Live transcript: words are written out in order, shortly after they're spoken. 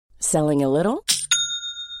Selling a little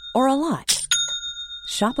or a lot?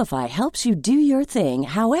 Shopify helps you do your thing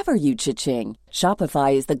however you cha-ching.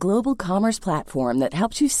 Shopify is the global commerce platform that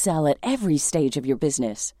helps you sell at every stage of your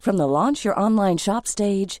business. From the launch your online shop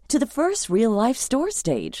stage to the first real-life store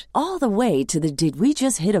stage, all the way to the did we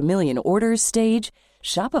just hit a million orders stage.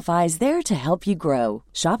 Shopify is there to help you grow.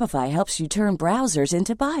 Shopify helps you turn browsers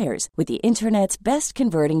into buyers with the internet's best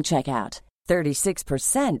converting checkout.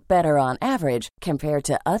 36% better on average compared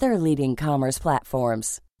to other leading commerce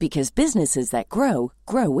platforms. Because businesses that grow,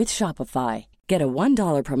 grow with Shopify. Get a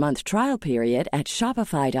 $1 per month trial period at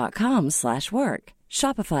shopify.com/work.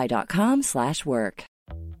 Shopify.com/work.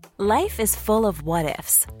 Life is full of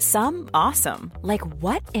what-ifs. Some awesome, like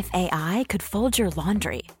what if AI could fold your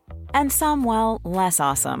laundry? And some, well, less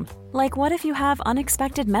awesome, like what if you have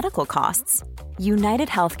unexpected medical costs? United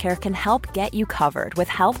Healthcare can help get you covered with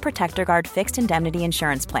Health Protector Guard fixed indemnity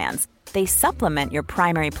insurance plans. They supplement your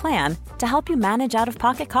primary plan to help you manage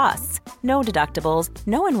out-of-pocket costs. No deductibles,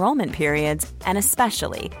 no enrollment periods, and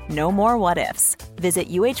especially no more what-ifs. Visit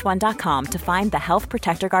uh1.com to find the Health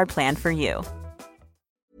Protector Guard plan for you.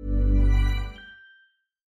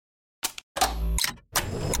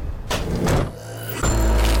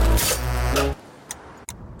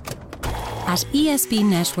 At ESB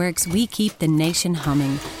Networks, we keep the nation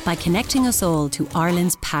humming by connecting us all to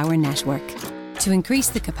Ireland's power network. To increase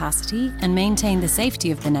the capacity and maintain the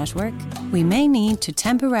safety of the network, we may need to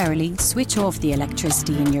temporarily switch off the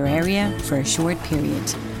electricity in your area for a short period.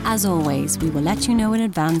 As always, we will let you know in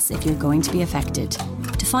advance if you're going to be affected.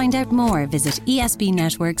 To find out more, visit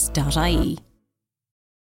esbnetworks.ie.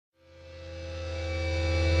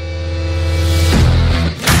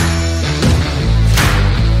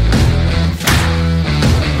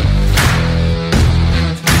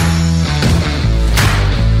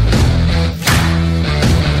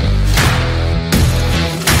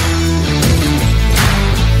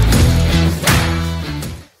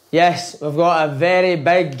 Yes, we've got a very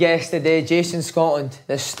big guest today, Jason Scotland,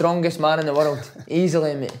 the strongest man in the world,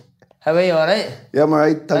 easily, mate. How are you, alright? Yeah, I'm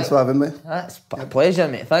alright, thanks for having me. That's a pleasure,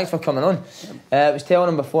 mate, thanks for coming on. I was telling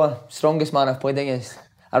him before, strongest man I've played against.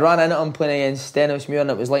 I ran into him playing against Stenhousemuir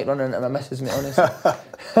and it was like running into my missus, mate, honestly.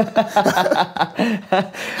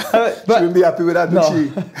 She wouldn't be happy with that, would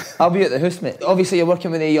she? I'll be at the house, mate. Obviously you're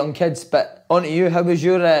working with the young kids, but on to you, how was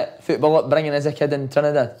your football upbringing as a kid in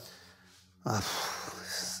Trinidad?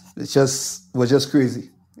 It was just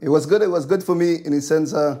crazy. It was good for me in the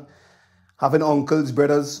sense having uncles,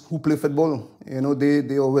 brothers who play football. You know,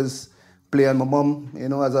 they always play, and my mum, you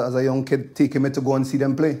know, as a young kid, taking me to go and see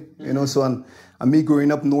them play. You know, so and me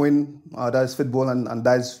growing up knowing that's football and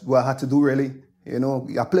that's what I had to do really. You know,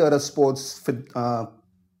 I play other sports,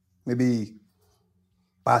 maybe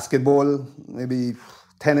basketball, maybe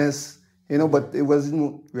tennis, you know, but it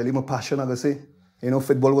wasn't really my passion, I would say. You know,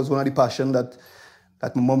 football was one of the passion that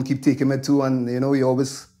my mom keep taking me to, and you know, we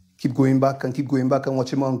always keep going back and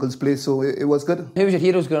watching my uncles play, so it was good. Who was your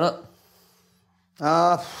heroes growing up?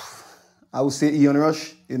 I would say Ian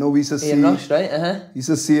Rush. You know, we used to see... Ian Rush, right? Used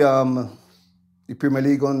to see the Premier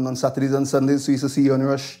League on Saturdays and Sundays, so we used to see Ian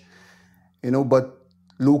Rush. You know, but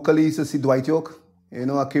locally, used to see Dwight York. You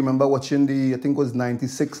know, I can remember watching I think it was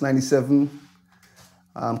 96, 97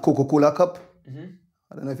 Coca-Cola Cup. Mm-hmm.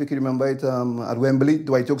 I don't know if you can remember it, at Wembley.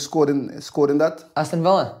 Dwight York scored in that. Aston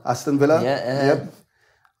Villa? Aston Villa, yeah.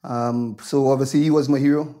 Yep. So obviously he was my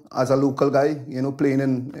hero as a local guy, you know, playing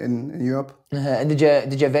in Europe. And did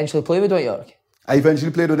you eventually play with Dwight York? I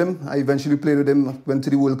eventually played with him. Went to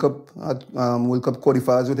the World Cup, World Cup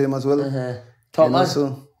qualifiers with him as well. Top man?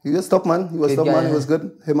 So he was top man. He was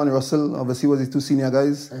good. Him and Russell, obviously, was his two senior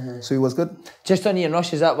guys. So he was good. Just on Ian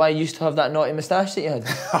Rush, is that why you used to have that naughty moustache that you had?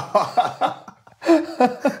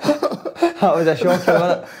 That was a shocker,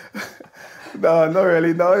 wasn't it? No, not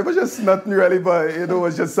really. No, it was just nothing really, but you know, it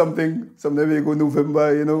was just something we go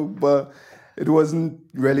November, you know, but it wasn't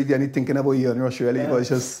really any thinking about Ian Rush really. It was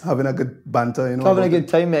just having a good banter, you know. Having a good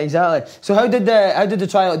time, mate, exactly. So how did the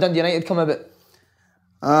trial at Dundee United come about?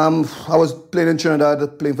 I was playing in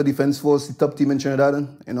Trinidad, playing for Defence Force, the top team in Trinidad.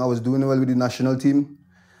 You know, I was doing well with the national team.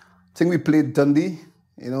 I think we played Dundee.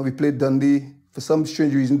 You know, for some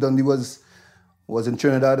strange reason. Dundee was in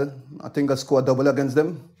Trinidad. I think I scored double against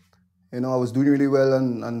them. You know, I was doing really well,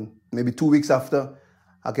 and maybe 2 weeks after,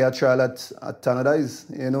 I got a trial at Tannadice.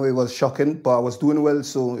 You know, it was shocking, but I was doing well,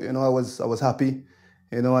 so you know, I was happy.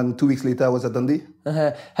 You know, and 2 weeks later, I was at Dundee.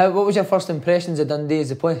 What was your first impressions of Dundee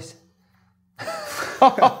as a place?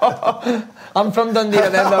 I'm from Dundee,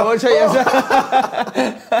 remember? What's what you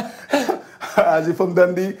said? As if from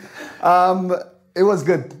Dundee, it was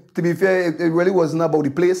good. To be fair, it really wasn't about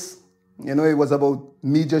the place. You know, it was about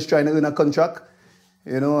me just trying to earn a contract.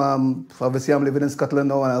 You know, obviously I'm living in Scotland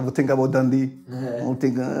now and I would think about Dundee. I would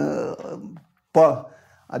think, but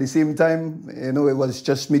at the same time, you know, it was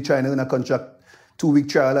just me trying to earn a contract. 2-week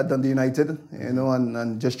trial at Dundee United, you know,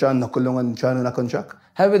 and just trying to knuckle down and trying to earn a contract.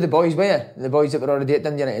 How were the boys with you? The boys that were already at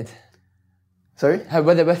Dundee United? Sorry? How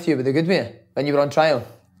were they with you? Were they good with you when you were on trial?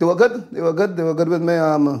 They were good. They were good with me.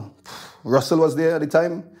 Russell was there at the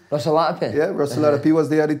time. Russell Latapi? Yeah, Russell Latapi was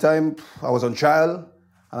there at the time. I was on trial,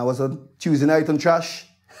 and I was on Tuesday night on Trash,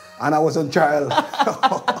 and I was on trial.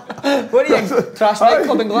 What are you, Trash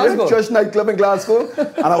nightclub in Glasgow? Yeah, Trash nightclub in Glasgow,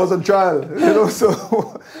 and I was on trial. You know,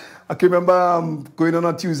 so I can remember going on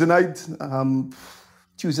a Tuesday night.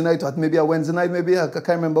 Or maybe a Wednesday night, maybe. I can't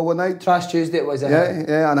remember what night. Trash Tuesday it was.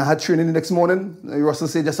 Yeah, and I had training the next morning. Russell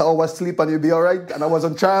said just an hour's sleep and you'll be all right. And I was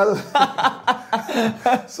on trial.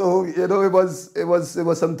 So, you know, it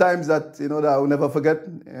was some times that, you know, that I'll never forget,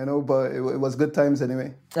 you know, but it was good times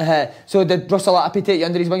anyway. So did Russell Latapi take you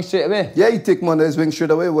under his wing straight away? Yeah, he took me under his wing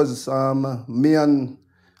straight away. It was me and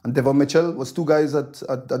Devon Mitchell was two guys at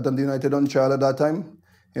Dundee United on trial at that time.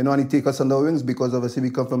 You know, and he take us under our wings because obviously we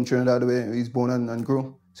come from Trinidad where he's born and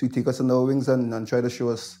grew. So he take us under our wings and try to show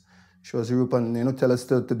us Europe and, you know, tell us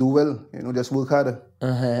to do well, you know, just work harder.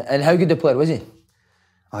 And how good a player was he?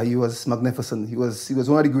 He was magnificent. He was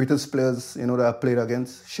one of the greatest players, you know, that I played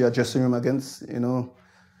against, shared dressing room against, you know.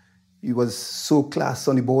 He was so class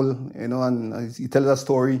on the ball, you know, and he tells a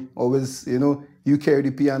story always, you know, you carry the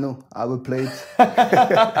piano, I will play it.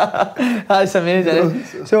 That's amazing. You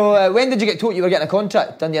know, so when did you get told you were getting a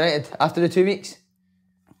contract, Dundee United? After the 2 weeks?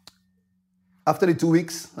 After the 2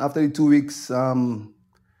 weeks,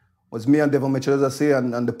 was me and Devon Mitchell, as I say,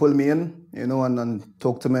 and they pulled me in, you know, and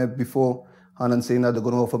talked to me before and saying that they're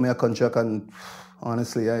going to offer me a contract. And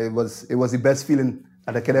honestly, it was the best feeling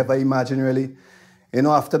that I could ever imagine, really. You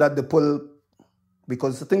know, after that, they pull,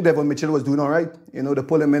 because I think Devon Mitchell was doing all right. You know, they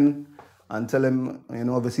pull him in and tell him, you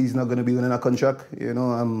know, obviously he's not going to be winning a contract, you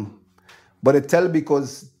know. But they tell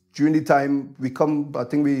because during the time we come, I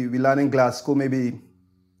think we land in Glasgow maybe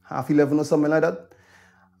 11:30 or something like that.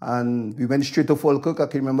 And we went straight to Falkirk. I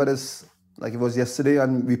can remember this like it was yesterday.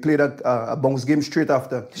 And we played a bounce game straight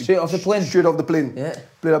after. Straight off the plane? Straight off the plane. Yeah.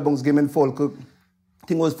 Played a bounce game in Falkirk. I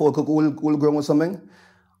think it was Falkirk Old Ground or something.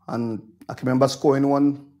 And I can remember scoring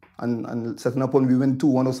one and setting up one. We went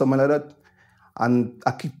 2-1 or something like that. And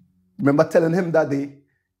I remember telling him that day,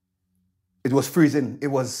 it was freezing. It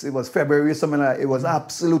was February or something like that. It was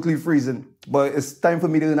absolutely freezing. But it's time for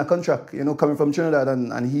me to earn a contract, you know, coming from Trinidad.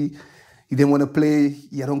 And he didn't want to play.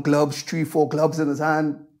 He had on gloves, 3-4 gloves in his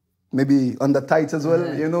hand, maybe under tights as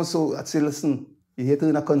well, you know. So I'd say, listen, you here to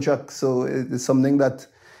earn a contract. So it's something that,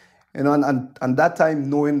 you know, and that time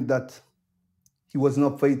knowing that he wasn't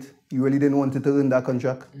up for it, he really didn't want to earn that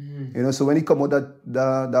contract. You know, so when he come out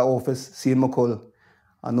that office, seeing McCall,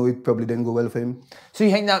 I know it probably didn't go well for him. So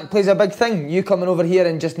you think that plays a big thing? You coming over here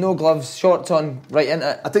and just no gloves, shorts on, right into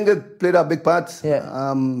it? I think it played a big part.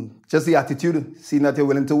 Yeah. Just the attitude, seeing that you're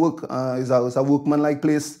willing to work. It's a workman-like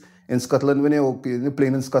place in Scotland. When you're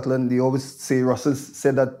playing in Scotland, they always say, Russell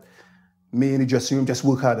said that me in the dressing room, just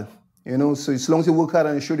work hard. You know, so as long as you work hard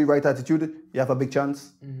and you show the right attitude, you have a big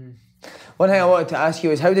chance. Mm-hmm. One thing I wanted to ask you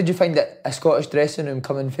is, how did you find it, a Scottish dressing room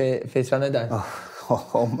coming for Trinidad?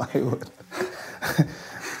 Oh my word.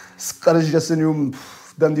 Scottish dressing room,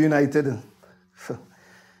 Dundee United.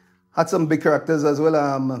 Had some big characters as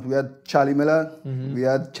well. We had Charlie Miller, we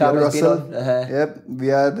had Russell, yep. We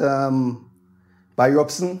had Barry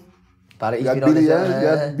Robson, we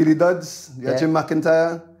had Billy Dodds, we had Jim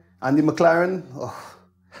McIntyre, Andy McLaren. Oh.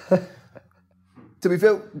 To be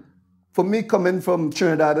fair, for me coming from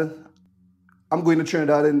Trinidad, I'm going to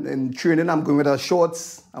Trinidad in training. I'm going with a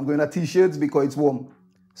shorts, I'm going with t-shirts because it's warm.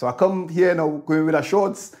 So I come here now going with a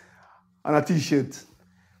shorts and a t-shirt.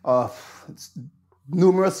 It's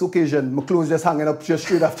numerous occasions, my clothes just hanging up just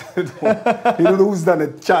straight after the door. You don't know who's done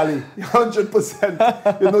it, Charlie.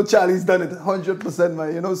 100%. You know Charlie's done it, 100%,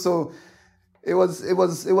 man. You know, so it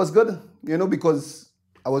was good, you know, because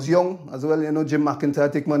I was young as well. You know, Jim McIntyre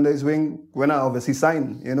take me under his wing when I obviously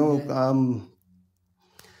signed. You know,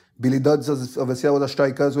 Billy Dodds, obviously I was a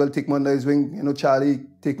striker as well, take me under his wing. You know, Charlie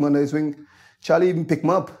take me under his wing. Charlie even picked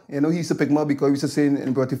me up. You know, he used to pick me up because he used to say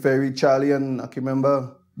in Broughty Ferry, Charlie and I can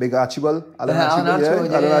remember Big Archibald, Alan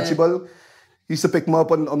Archibald. He used to pick me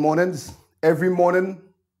up on mornings. Every morning,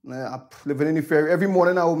 living in the ferry, every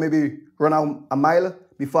morning I would maybe run out a mile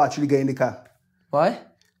before I actually get in the car. Why?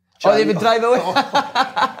 Charlie, they would drive away?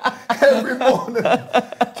 Every morning.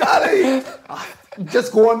 Charlie!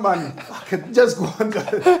 just go on, man. Just go on.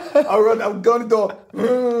 I'm going to the door.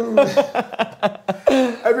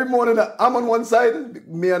 Every morning, I'm on one side.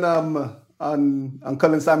 Me and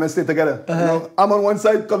Colin Simon stay together. You know, I'm on one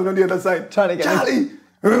side, Colin on the other side. Trying to get Charlie.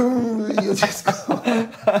 You just go.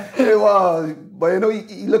 Hey, wow. But you know,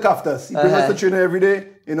 he look after us. He brings us to training every day.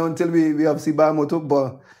 You know, until we obviously buy a motor,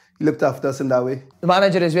 but he looked after us in that way. The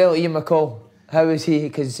manager as well, Ian McCall. How is he?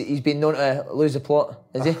 Because he's been known to lose the plot.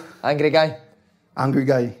 Is he? Angry guy. Angry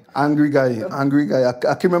guy.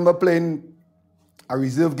 I can remember playing a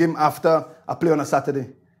reserve game after I play on a Saturday,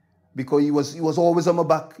 because he was always on my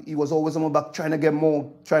back. He was always on my back, trying to get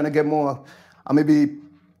more. I maybe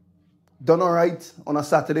done all right on a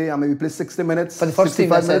Saturday. I maybe play 60 minutes for the first team.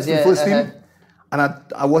 For the first team, and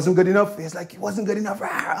I wasn't good enough. He's like, he wasn't good enough,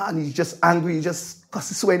 and he's just angry. He just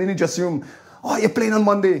cause sweating in the dressing room. Oh, you're playing on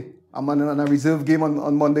Monday. I'm on a reserve game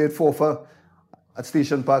on Monday at Forfar at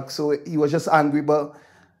Station Park. So he was just angry, but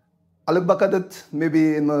I look back at it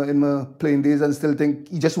maybe in my playing days and still think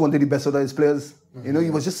he just wanted the best out of his players. Mm-hmm. You know, he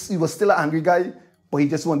was still an angry guy, but he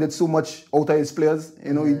just wanted so much out of his players.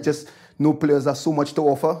 You know, he just no players have so much to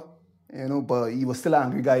offer. You know, but he was still an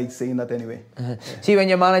angry guy saying that anyway. Yeah. See, when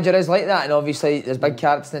your manager is like that, and obviously there's big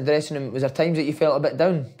characters in the dressing room, was there times that you felt a bit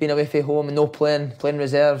down, being away from home and no playing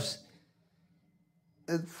reserves?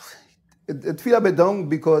 It feel a bit down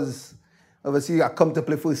because obviously I come to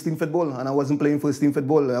play first team football and I wasn't playing first team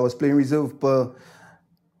football. I was playing reserve. But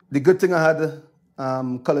the good thing I had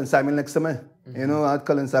Colin Simon next to me. Mm-hmm. You know, I had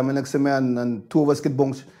Colin Simon next to me and two of us could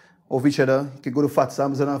bounce off each other. You could go to Fat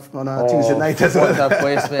Sam's on a Tuesday night as well. What a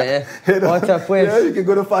place, mate. You know? What a place. Yeah, you could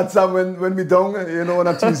go to Fat Sam when we down, you know, on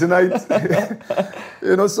a Tuesday night.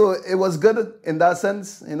 You know, so it was good in that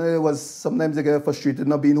sense. You know, it was sometimes you get frustrated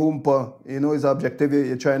not being home, but you know, it's an objective.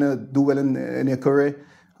 You're trying to do well in your career.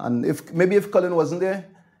 And if Colin wasn't there,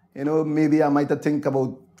 you know, maybe I might have think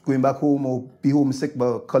about going back home or be homesick.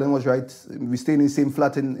 But Colin was right. We stayed in the same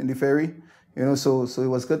flat in the ferry. You know, so it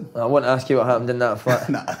was good. I won't ask you what happened in that flat.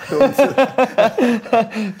 Nah,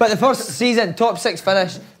 But the first season, top 6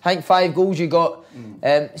 finish, I think 5 goals you got.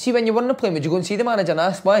 See, when you weren't playing, would you go and see the manager and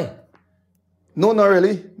ask why? No, not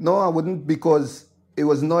really. No, I wouldn't, because it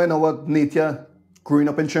was not in our nature growing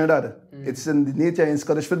up in Trinidad. It's in the nature in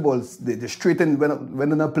Scottish football. They straight in when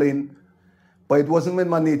they're not playing. But it wasn't in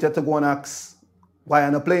my nature to go and ask why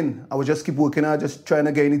I'm not playing. I would just keep working out, just trying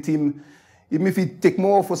to get any team. Even if you take me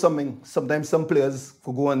off for something, sometimes some players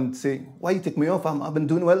will go and say, why you take me off? I've been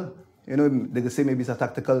doing well. You know, they can say maybe it's a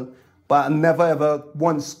tactical. But I never ever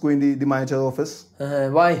once go in the manager's office.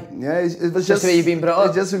 Why? Yeah, it was just the way you've been brought up?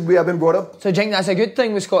 It's just the way I've been brought up. So do you think that's a good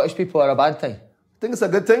thing with Scottish people or a bad thing? I think it's a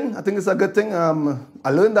good thing. I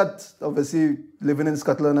learned that, obviously, living in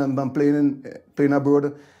Scotland and playing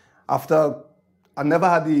abroad. After, I never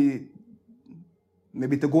had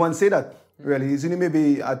maybe to go and say that. Really, it's only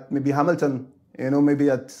maybe at Hamilton, you know, maybe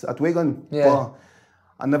at Wigan. Yeah. But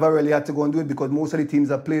I never really had to go and do it because most of the teams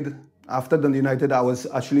I played after Dundee United, I was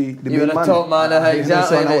actually the main man. You were the top man,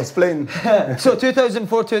 exactly. So I was playing. So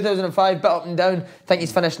 2004, 2005, bit up and down. I think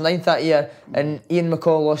he's finished 9th that year, and Ian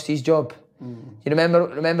McCall lost his job. You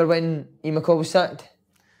remember when Ian McCall was sacked?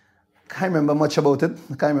 Can't remember much about it.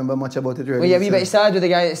 Really. Were you a wee bit sad with the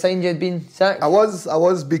guy that signed you had been sacked? I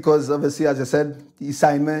was because obviously, as I said, he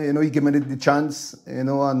signed me. You know, he gave me the chance. You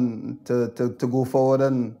know, and to go forward,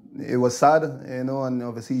 and it was sad. You know, and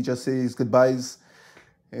obviously he just says goodbyes.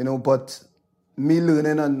 You know, but me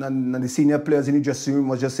learning and the senior players in the dressing room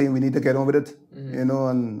was just saying we need to get on with it. You know,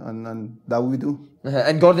 and that we do.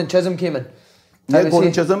 And Gordon Chisholm came in. Yeah,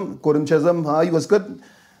 Gordon Chisholm. He was good.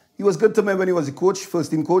 He was good to me when he was a coach,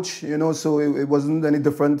 first team coach, you know, so it wasn't any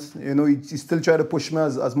different. You know, he still tried to push me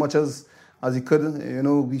as much as he could. You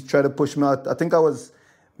know, he tried to push me out. I think I was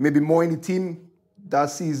maybe more in the team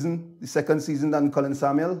that season, the second season, than Colin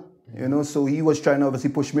Samuel. You know, so he was trying to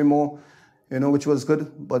obviously push me more, you know, which was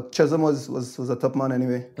good. But Chisholm was a top man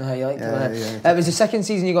anyway. You liked him. It was the second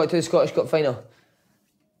season you got to the Scottish Cup final.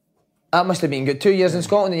 That must have been good. 2 years in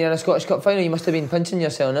Scotland and you're in a Scottish Cup final. You must have been pinching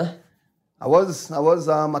yourself, no? I was.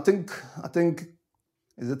 I think.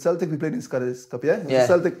 Is it Celtic we played in Scottish Cup? Yeah. Yeah.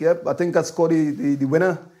 Celtic. Yep. I think I scored the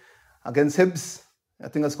winner against Hibs.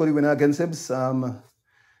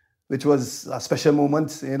 Which was a special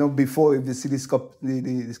moment. You know, before the City's Cup,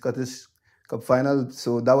 the Scottish Cup final.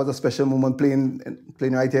 So that was a special moment playing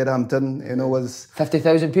right here at Hampton. You know, was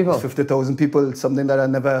 50,000 people. 50,000 people. Something that I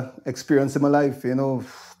never experienced in my life. You know,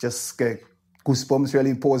 just get goosebumps,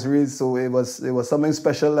 really, pause raised. So it was something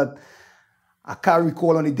special that I can't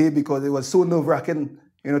recall on the day because it was so nerve-wracking.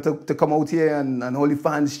 You know, to come out here and all the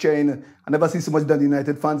fans cheering. I never see so much Dundee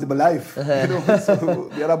United fans in my life. You know, so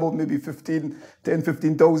we had about maybe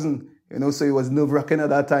 15,000. You know, so it was nerve-wracking at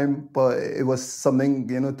that time, but it was something,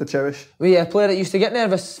 you know, to cherish. Were you a player that used to get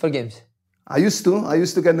nervous for games? I used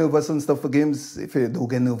to get nervous and stuff for games. If you don't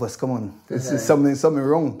get nervous, come on, this is something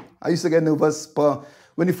wrong. I used to get nervous, but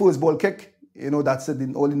when the first ball kick, you know, that's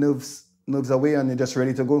it. All the nerves away, and you're just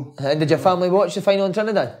ready to go. And did your family watch the final in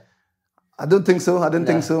Trinidad? I don't think so.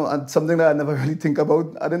 Think so. And something that I never really think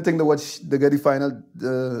about. I didn't think to watch the Getty final.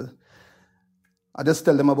 I just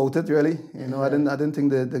tell them about it, really. You know, I didn't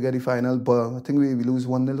think the Getty final, but I think we lose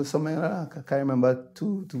 1-0 or something like that. I can't remember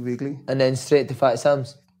too vaguely. And then straight to Fat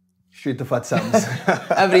Sam's. Straight to Fat Sam's.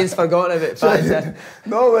 Everyone's forgotten about Fat Sam's.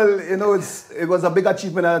 No, well, you know, it was a big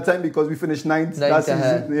achievement at the time because we finished ninth that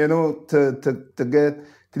season. You know, to get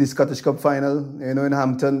to the Scottish Cup final, you know, in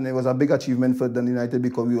Hampton, it was a big achievement for Dundee United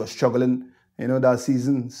because we were struggling, you know, that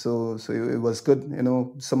season. So it was good, you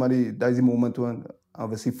know. That is the moment when,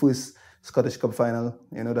 obviously, first Scottish Cup final,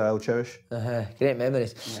 you know, that I'll cherish. Great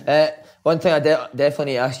memories. Yeah. One thing I definitely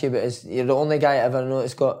need to ask you about is you're the only guy I ever know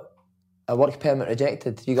that's got a work permit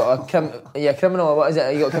rejected. You got a criminal, or what is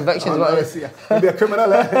it? You got convictions? What is it? Maybe a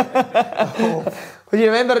criminal, eh? Do you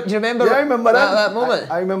remember? Yeah, I remember that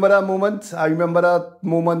moment. I remember that moment. I remember that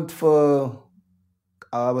moment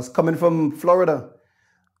I was coming from Florida.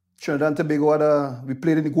 Trinidad and Tobago we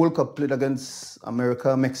played in the Gold Cup, played against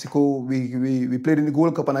America, Mexico. We played in the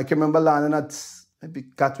Gold Cup, and I can remember landing at maybe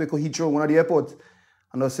Gatwick or Heathrow, one of the airports.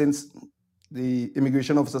 And I was saying, the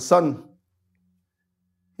immigration officer's son,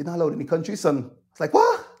 you're not allowed in the country, son. It's like,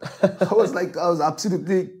 what? I was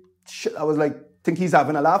absolutely shit. I was like, think he's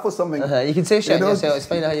having a laugh or something. You can say shit, you know? Yourself. It's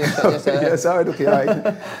fine how you shit yourself. Yes, all right, okay, all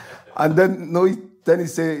right. And then he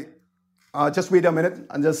say, just wait a minute.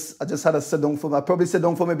 And I just had to sit down I probably sit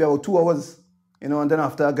down for maybe about 2 hours, you know. And then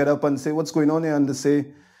after I get up and say, what's going on here? And they say,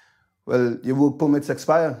 well, your work permits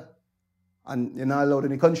expire and you're not allowed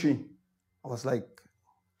in the country. I was like,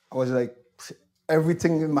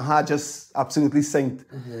 everything in my heart just absolutely sank.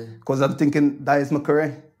 Because I'm thinking, that is my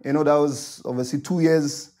career. You know, that was obviously 2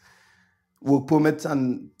 years work permit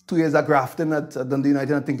and 2 years of grafting at Dundee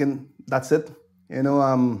United. I'm thinking, that's it. You know,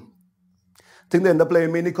 I think they end up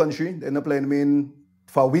playing me in the country. They end up playing me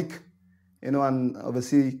for a week. You know, and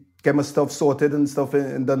obviously get my stuff sorted and stuff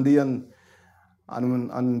in Dundee and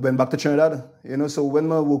went back to Trinidad. You know, so when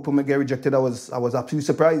my work permit get rejected, I was absolutely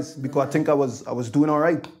surprised because I think I was doing all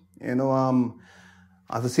right. You know,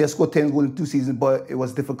 obviously I scored 10 goals in 2 seasons, but it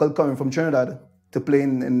was difficult coming from Trinidad to play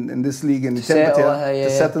in this league and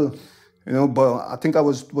settle. You know, but I think I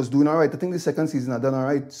was doing all right. I think the second season I done all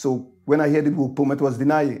right. So when I heard the work permit was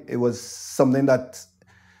denied, it was something that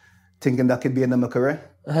thinking that could be the end of my career.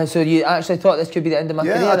 So you actually thought this could be the end of my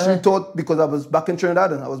career? Yeah, I actually thought, because I was back in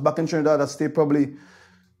Trinidad. I stayed probably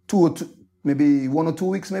 1 or 2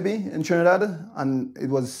 weeks maybe in Trinidad, and it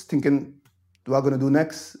was thinking, what am I going to do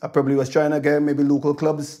next? I probably was trying to get maybe local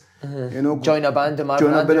clubs, you know. Join a band to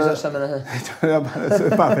Marvin Andrews or something. Join a band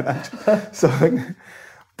to Marvin Andrews. So,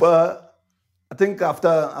 but I think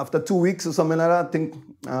after 2 weeks or something like that, I think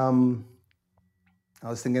I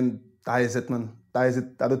was thinking, that is it, man. That is it.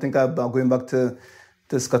 I don't think I'm going back to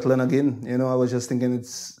Scotland again. You know, I was just thinking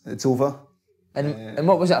it's over. And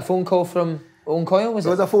what was it? A phone call from Owen Coyle? It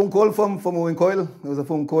was a phone call from Owen Coyle. It was a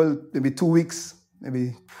phone call, maybe 2 weeks,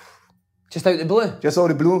 maybe. Just out of the blue? Just out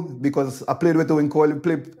of the blue, because I played with Owen Coyle. We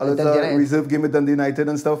played a lot of reserve game with Dundee United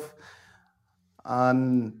and stuff.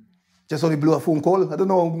 And just only blew a phone call. I don't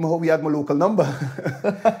know how we had my local number.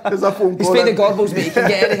 Just a phone call. He's played the Gorbals, but you can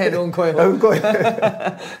get anything on Coyle.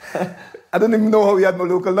 I don't even know how he had my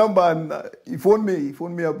local number, and he phoned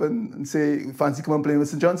me up and say, fancy come and play with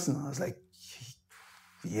St. Johnstone. I was like,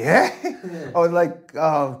 yeah. I was like,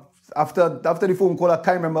 after the phone call, I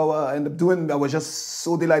can't remember what I ended up doing. I was just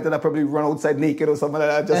so delighted I probably run outside naked or something like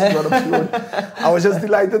that. Just run up the road. I was just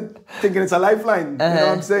delighted, thinking it's a lifeline. You know what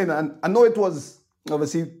I'm saying? And I know it was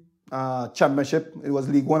obviously championship. It was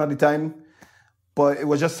League One at the time. But it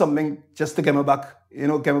was just something just to get me back, you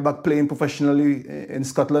know, get me back playing professionally in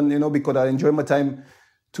Scotland, you know, because I enjoyed my time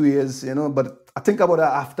 2 years, you know. But I think about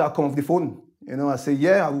that after I come off the phone. You know, I say,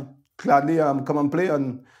 yeah, I would gladly come and play.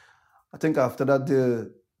 And I think after that,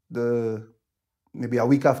 the maybe a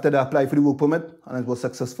week after that, I applied for the work permit, and it was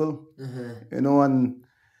successful. You know, and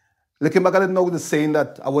looking back at it now, the saying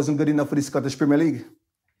that I wasn't good enough for the Scottish Premier League.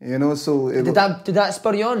 You know, so did that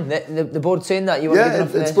spur you on? The board saying that you weren't good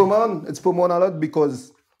enough? Yeah, it's put me on. It's put me on a lot,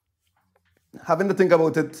 because having to think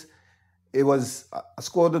about it, it was I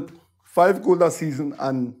scored 5 goals that season,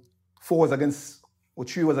 and 3 was against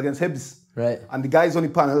Hibs. Right. And the guys on the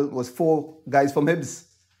panel was 4 guys from Hibs.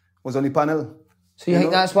 was on the panel. So you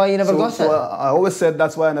think that's why you never got it? I always said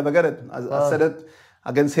that's why I never get it. I said it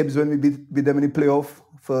against Hibs when we beat them in the playoff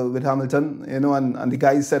with Hamilton, you know, and the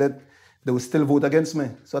guys said it. They would still vote against me.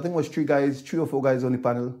 So I think it was 3 or 4 guys on the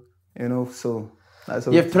panel, you know, so...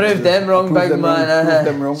 You've proved them wrong, big man. Proved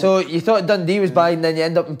them wrong. So you thought Dundee was bad and then you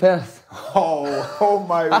end up in Perth? Oh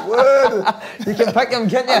my word! You can pick them,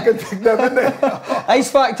 can't you? I can pick them, in there.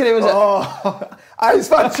 Ice Factory, was it? Oh, Ice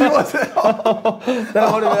Factory, was it?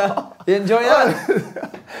 You enjoy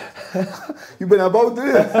that? You've been about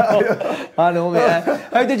it. I know, mate.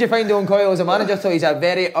 How did you find Owen Coyle as a manager? So he's a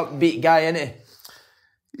very upbeat guy, isn't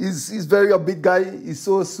he? He's very upbeat guy. He's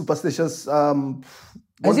so superstitious.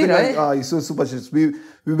 Is he right? He's so superstitious. We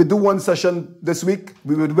would do one session this week.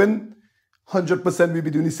 We would win. 100% we'd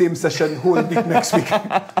be doing the same session whole week next week.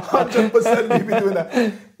 100% we'd be doing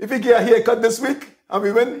that. If he get a haircut this week and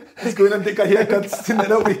we win, he's going and take a haircut in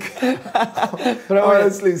another week.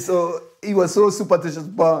 Honestly, so he was so superstitious,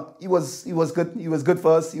 but he was good. He was good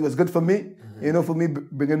for us. He was good for me. You know, for me,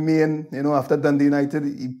 bringing me in, you know, after Dundee United,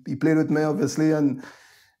 he played with me, obviously, and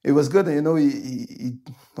it was good. You know, he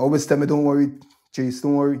always tell me, don't worry, Chase,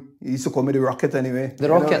 don't worry. He used to call me the Rocket anyway. The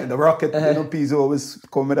Rocket? The Rocket. You know, Pizzo always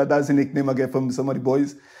call me that. That's the nickname I get from some of the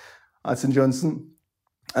boys at St. Johnson.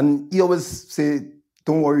 And he always say,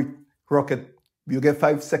 don't worry, Rocket, you get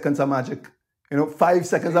 5 seconds of magic. You know, 5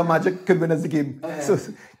 seconds of magic could win us the game. So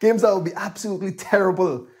games that would be absolutely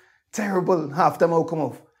terrible, half-time I'll come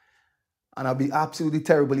off. And I'll be absolutely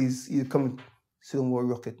terrible. He'll come, so don't worry,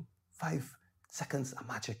 Rocket, 5 seconds of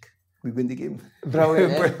magic. We win the game.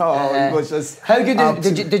 Brilliant. It was just... How good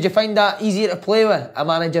did you find that easier to play with? A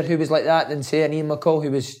manager who was like that than, say, an Ian McCall who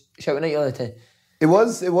was shouting at you all the time? It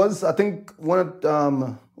was. I think one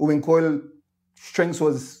of Owen Coyle's strengths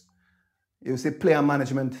was, you say, player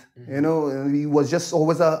management. Mm-hmm. You know, he was just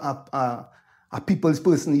always a people's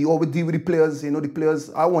person. He always deal with the players. You know, the players,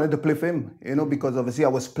 I wanted to play for him, you know, because obviously I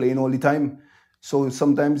was playing all the time. So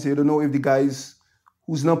sometimes you don't know if the guys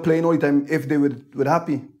who's not playing all the time, if they would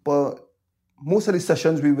happy. But most of the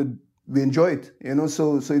sessions we enjoyed, you know.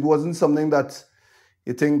 So it wasn't something that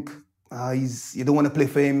you think you don't want to play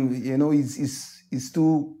for him. You know, he's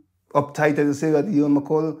too uptight, as I say, that Ian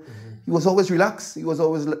McCall. Mm-hmm. He was always relaxed.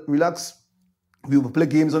 We would play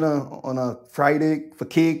games on a Friday for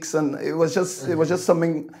cakes, and it was just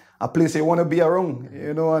something, a place you want to be around,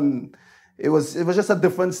 you know. And it was just a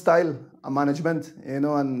different style of management, you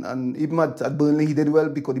know. And even at Burnley, he did well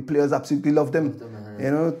because the players absolutely loved him, you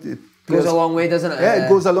know. It goes a long way, doesn't it? Yeah, it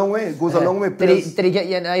goes a long way. It goes a long way. Did he get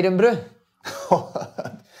you into Iron Brew?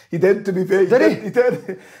 He did, to be fair.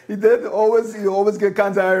 He did. He always get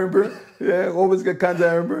cans of Iron Brew. Yeah, always get cans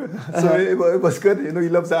of Iron Brew. So it was good. You know, he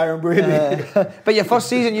loves the Iron Brew. But your first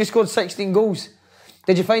season, you scored 16 goals.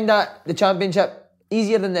 Did you find that the Championship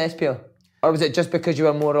easier than the SPL? Or was it just because you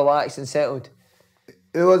were more relaxed and settled?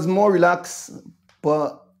 It was more relaxed,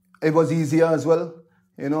 but it was easier as well.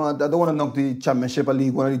 You know, I don't want to knock the Championship or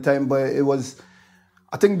League One at the time, but it was...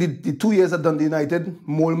 I think the 2 years at Dundee United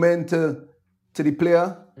molded me into the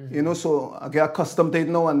player, mm-hmm. You know, so I get accustomed to it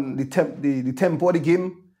now, and the tempo of the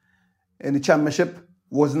game in the Championship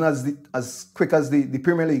wasn't as quick as the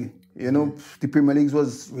Premier League. You know, the Premier League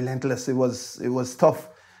was relentless. It was tough.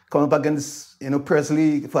 Coming up against, you know,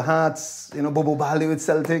 Presley for Hearts, you know, Bobo Bali with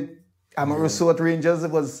Celtic, Amoruso at Rangers.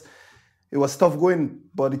 It was tough going,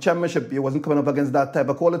 but the Championship, you wasn't coming up against that type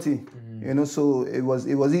of quality. Mm-hmm. You know, so it was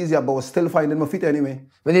easier, but I was still finding my feet anyway.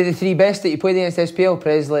 Were they the 3 best that you played against SPL?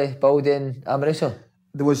 Presley, Baldy and Amoruso?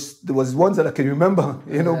 There was ones that I can remember.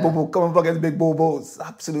 You know, Bobo coming up against Big Bobo, it's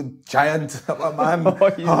absolute giant, man.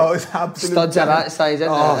 It's absolute studs giant. Are that size,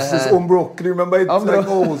 isn't it? It's just Umbro. Can you remember it?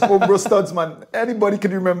 Umbro. Like, Umbro studs, man. Anybody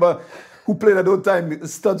can remember who played at that time.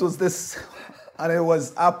 Studs was this, and it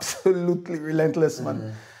was absolutely relentless,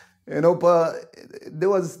 man. You know, but it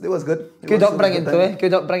was good. Good upbringing, too.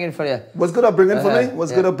 Good upbringing for you. Was good upbringing for me.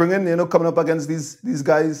 Good upbringing. You know, coming up against these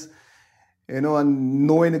guys. You know, and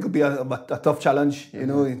knowing it could be a tough challenge, you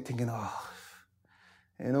know, and thinking,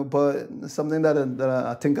 you know, but something that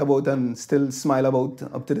I think about and still smile about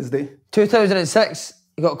up to this day. 2006,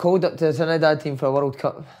 you got called up to the Trinidad team for a World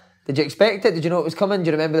Cup. Did you expect it? Did you know it was coming? Do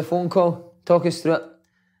you remember the phone call? Talk us through it.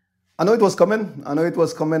 I know it was coming.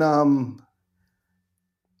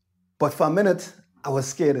 But for a minute, I was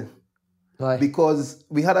scared. Why? Because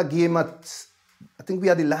we had a game I think we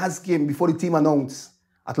had the last game before the team announced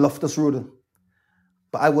at Loftus Road.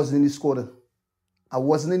 But I wasn't in the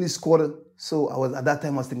squad. So at that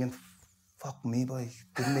time I was thinking, fuck me, boy,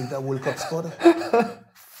 didn't make that World Cup squad.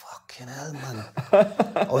 Fucking hell, man.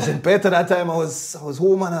 I was in bed at that time. I was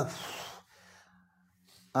home, and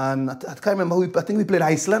And I can't remember. I think we played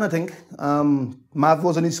Iceland. I think Mav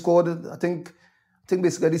was only scored. I think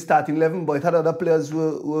basically the starting 11, but it had other players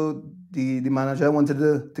were the manager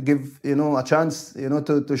wanted to give a chance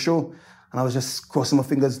to show. And I was just crossing my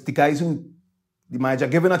fingers. The guys who the manager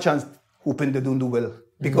given a chance, hoping they don't do well.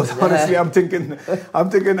 Because honestly, I'm thinking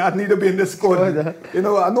I need to be in the squad. I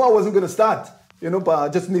know I wasn't going to start. But I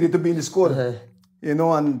just needed to be in the squad.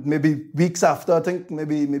 And maybe weeks after, I think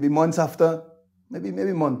maybe months after.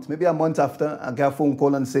 Maybe a month after, I get a phone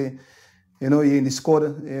call and say, you're in the squad,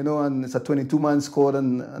 and it's a 22-man squad,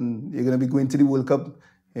 and you're going to be going to the World Cup.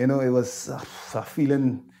 It was a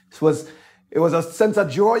feeling. It was a sense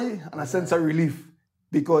of joy and a sense of relief,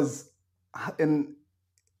 because I'm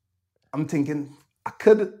thinking I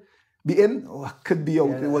could be in or I could be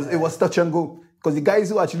out. It was touch and go, because the guys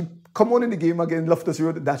who actually come on in the game again, Loftus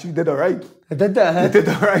Road, they actually did all right. They did that? They did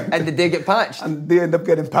all right. And did they get patched? And they end up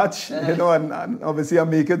getting patched, and obviously I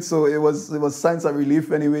make it. So it was signs of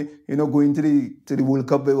relief anyway. Going to the World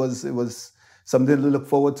Cup, it was something to look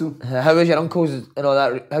forward to. How was your uncles and all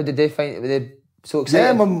that? How did they find it? Were they so excited?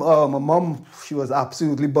 Yeah, my mum, she was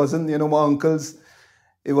absolutely buzzing. My uncles,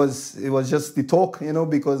 it was just the talk,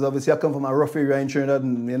 because obviously I come from a rough area in Trinidad,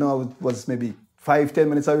 and I was maybe 5-10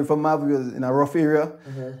 minutes away from Mav. We was in a rough area,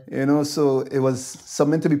 so it was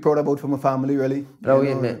something to be proud about for my family, really.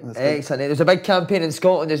 Brilliant, mate. Excellent. There was a big campaign in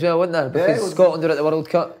Scotland as well, wasn't there? Because Scotland were at the World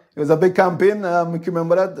Cup. It was a big campaign. You can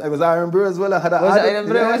remember that. It was Iron Brew as well. I had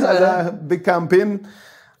a big campaign.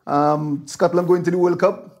 Scotland going to the World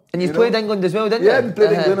Cup. And you played England as well, didn't you? Yeah, we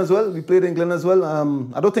played England as well.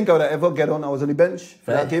 I don't think I would ever get on. I was on the bench for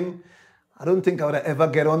that game. I don't think I would ever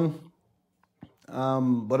get on.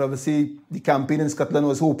 But obviously, the campaign in Scotland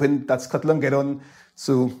was hoping that Scotland get on.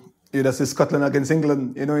 So you'd say Scotland against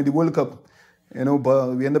England, in the World Cup. But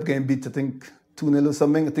we ended up getting beat, I think, 2-0 or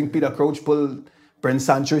something. I think Peter Crouch pulled Brent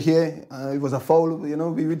Sancho here. It was a foul. We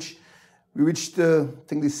reached I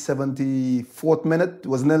think the 74th minute. It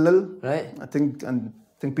was 0-0. Right. I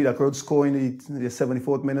think Peter Crouch scored in the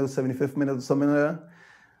 74th minute, 75th minute, or something like that.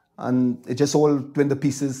 And it just all went to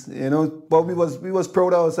pieces, But we was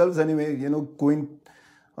proud of ourselves anyway, going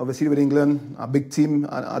obviously with England, a big team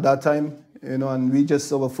at that time, and we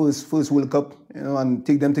just our first World Cup, and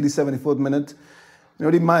take them to the 74th minute.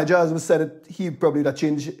 The manager, as we said it, he probably would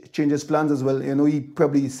change his plans as well. He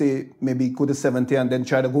probably say maybe go to 70 and then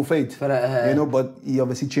try to go for it. But he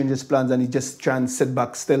obviously changed his plans, and he just try and sit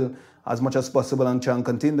back still as much as possible and try and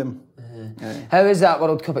contain them. How is that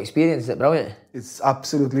World Cup experience? Is it brilliant? It's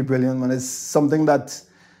absolutely brilliant, man. It's something that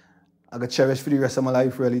I could cherish for the rest of my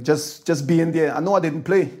life, really. Just being there. I know I didn't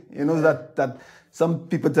play. That some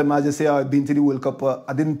people tell me, I just say, I've been to the World Cup,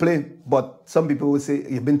 I didn't play. But some people will say,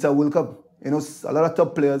 you've been to a World Cup. A lot of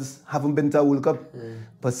top players haven't been to a World Cup.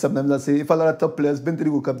 But sometimes I say, if a lot of top players been to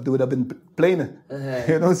the World Cup, they would have been playing.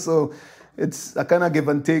 So it's a kind of give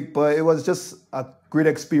and take. But it was just a great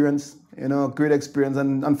experience. Great experience.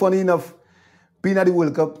 And funny enough, being at the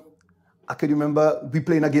World Cup, I could remember we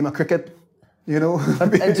playing a game of cricket, In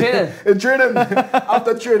training? In training.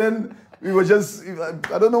 After training, we were just,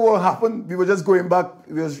 I don't know what happened. We were just going back.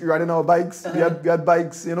 We was riding our bikes. We had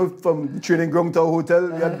bikes, from the training ground to our hotel.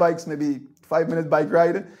 We had bikes, maybe 5-minute bike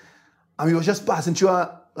ride. And we were just passing through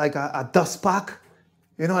a dust park.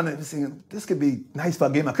 And I was thinking, this could be nice for a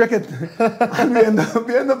game of cricket. And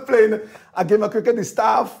we end up playing a game of cricket, the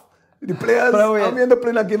staff, the players, and we ended up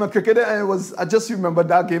playing a game of cricket, and I just remember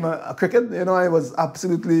that game of cricket, it was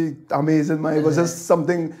absolutely amazing, man. It was just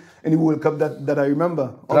something in the World Cup that I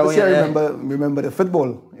remember. Obviously, I remember the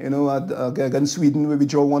football, against Sweden, where we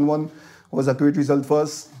draw 1-1. It was a great result for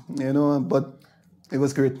us, but it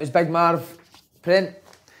was great. Was Big Marv print?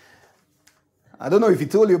 I don't know if he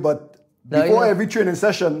told you, but before every training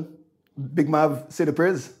session, Big Marv said the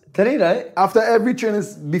prayers. Did he, right?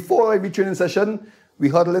 Before every training session, we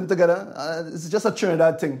huddle in together. It's just a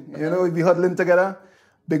Trinidad thing. We huddle in together.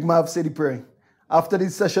 Big Marv say the prayer. After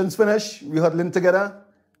these sessions finish, we huddle in together.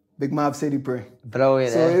 Big Marv say the prayer.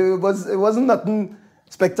 Brilliant. So it wasn't nothing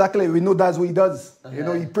spectacular. We know that's what he does.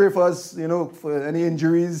 He pray for us, for any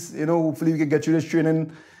injuries. Hopefully we can get through this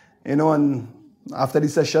training, and after the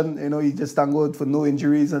session, he just thank God for no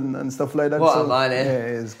injuries and stuff like that. What a man, eh?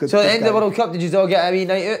 Yeah, it's good. So at the end of the World Cup, did you all get a wee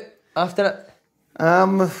night out after it?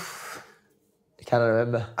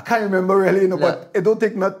 I can't remember really, but it don't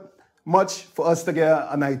take not much for us to get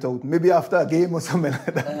a night out. Maybe after a game or something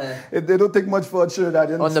like that. It don't take much for us to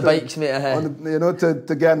on the bikes, mate.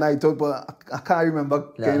 To get a night out, but I can't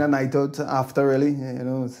remember getting a night out after really.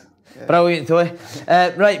 Yeah. Brilliant, Toy.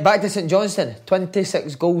 Right, back to St Johnstone.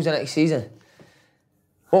 26 goals the next season.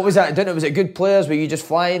 What was that? Was it good players? Were you just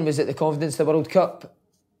flying? Was it the confidence of the World Cup?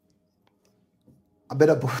 a bit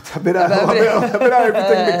of everything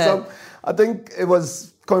mixed up. I think it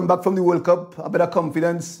was coming back from the World Cup, a bit of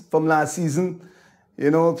confidence from last season, you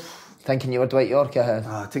know. Thinking you were Dwight York,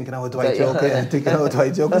 thinking I was Dwight York, thinking I was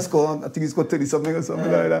Dwight York scored. I think he scored 30-something or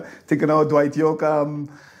something like that. Thinking I was Dwight York.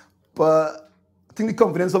 But I think the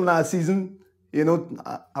confidence from last season, you know,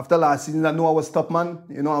 after last season, I knew I was top man.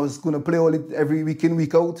 You know, I was going to play every week in,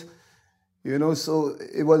 week out. You know, so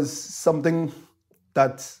it was something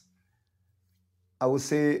that I would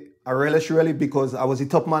say I relish really, because I was the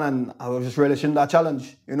top man and I was just relishing that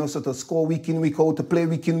challenge. You know, so to score week in, week out, to play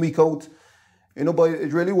week in, week out. You know, but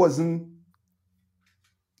it really wasn't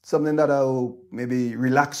something that I'll maybe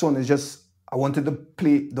relax on. It's just I wanted to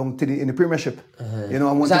play down in the Premiership. You know,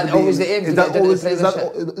 I wanted to be... always the aim?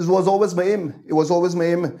 It was always my aim. It was always my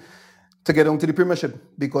aim to get down to the Premiership,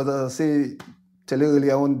 because I say, tell you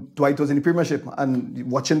earlier on, Dwight was in the Premiership, and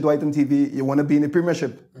watching Dwight on TV, you want to be in the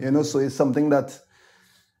Premiership. You know, so it's something that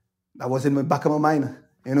was in the back of my mind,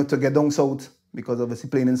 you know, to get down south, because obviously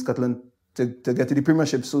playing in Scotland, to get to the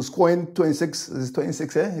Premiership. So scoring 26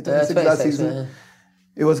 last season.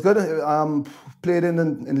 It was good. Played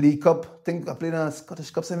in League Cup. I think I played in a Scottish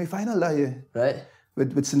Cup semi-final that year. Right.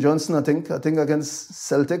 With St Johnstone, I think against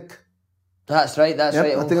Celtic. That's right. That's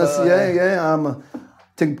right. I think I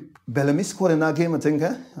think Bellamy scored in that game, I think.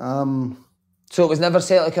 So it was never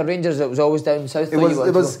Celtic or Rangers. It was always down south. It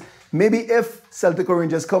was maybe if Celtic or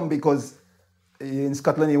Rangers come, because in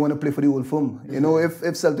Scotland you want to play for the old firm. You know,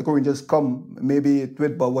 if Celtic or Rangers come, maybe it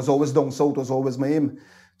would, but was always down south, was always my aim.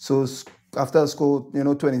 So after I scored,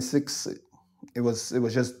 26, it was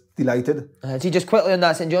just delighted. See, just quickly on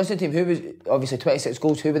that St Johnstone team, who was obviously 26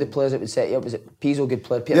 goals? Who were the players that would set you up? Was it Pizzo, good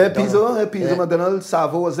player? Pizzo, McDonald,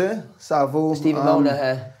 Savo was there. Stephen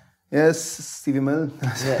Milner. Yes, Stevie Mill.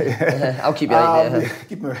 I'll keep you right there.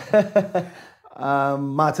 Keep me right.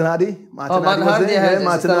 Martin Hardy. Martin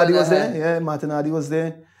Hardy was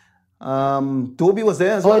there. Dobie was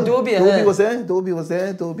there as well. Dobie was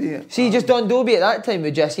there. See, just on Dobie at that time,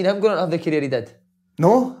 would you have seen him going on to have the career he did?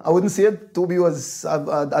 No, I wouldn't say it. Dobie was,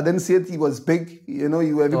 I didn't see it. He was big. You know,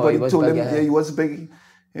 everybody told him, he was big.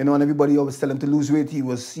 You know, and everybody always tell him to lose weight. He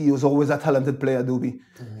was always a talented player, Dobie.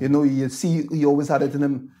 You know, he always had it in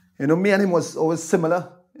him. You know, me and him was always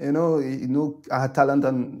similar. You know, I had talent,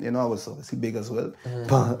 and I was obviously big as well.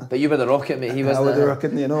 But you were the rocket, mate. He was. I was the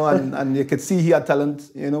rocket, and you could see he had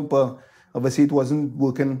talent, but obviously it wasn't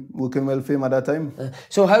working well for him at that time.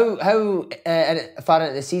 So how far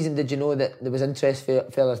into the season did you know that there was interest for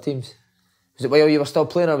other teams? Was it while you were still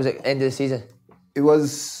playing, or was it end of the season? It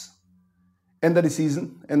was end of the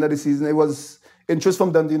season. It was interest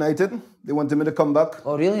from Dundee United. They wanted me to come back.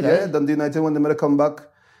 Oh, really? Yeah, right? Dundee United wanted me to come back.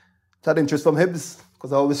 It had interest from Hibs,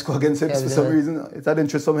 because I always score against Hibs for some reason. It had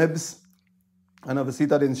interest from Hibs. And obviously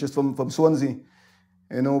it had interest from Swansea.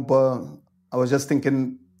 But I was just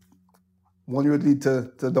thinking one would lead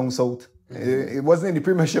to down south. Mm-hmm. It wasn't in the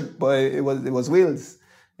Premiership, but it was Wales.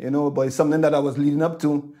 But it's something that I was leading up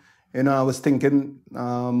to. I was thinking,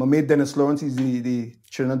 my mate Dennis Lawrence, he's the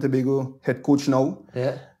Trinidad and Tobago head coach now.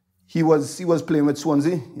 Yeah. He was playing with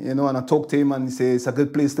Swansea, and I talked to him, and he said it's a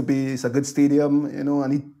good place to be, it's a good stadium,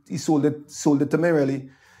 and he sold it to me really.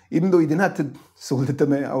 Even though he didn't have to sold it to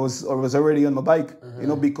me, I was already on my bike,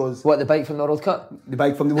 because... What, the bike from the World Cup? The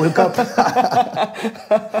bike from the World Cup.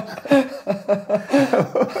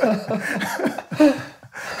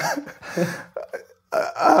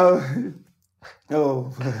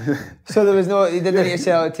 Oh. So there was no, he didn't need to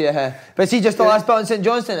sell it to you. But see, just the last bit on St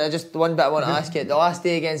Johnstone, just the one bit I want to ask you. The last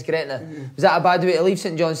day against Gretna, was that a bad way to leave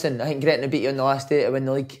St Johnstone? I think Gretna beat you on the last day to win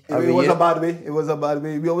the league. It was a bad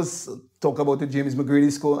way. We always talk about the James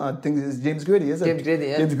McGrady score. I think it's James Grady, is it? James Grady,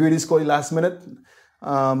 yeah. James Grady scored the last minute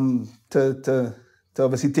to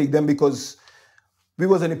obviously take them, because we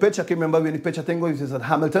was on the pitch. I can't remember we on the pitch. I think we was at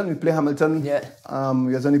Hamilton. We play Hamilton. Yeah.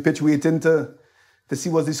 We was on the pitch waiting to see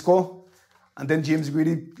what's the score. And then James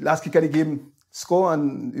Grady, last kick of the game, score,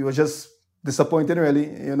 and it was just disappointing,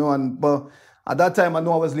 really, but at that time, I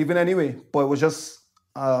know I was leaving anyway, but it was just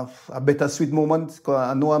a bittersweet moment, because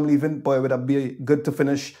I know I'm leaving, but it would be good to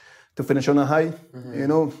finish on a high.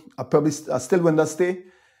 Mm-hmm. I still wouldn't have stay.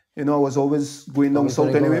 I was always going down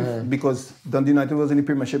south anyway, because Dundee United was in the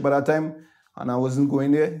Premiership by that time, and I wasn't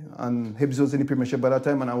going there, and Hibs was in the Premiership by that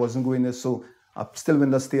time, and I wasn't going there, so I still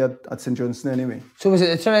went to stay at St Johnstone anyway. So was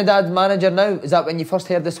it the Trinidad manager now? Is that when you first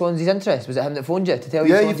heard the Swansea's interest? Was it him that phoned you to tell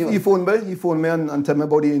you? Yeah, he phoned me. He phoned me and told me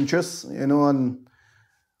about the interest, and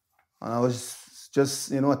I was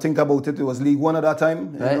just, I think about it. It was League One at that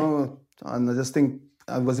time, right. And I just think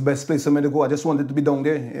it was the best place for me to go. I just wanted to be down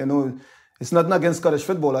there, it's nothing against Scottish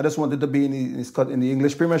football. I just wanted to be in the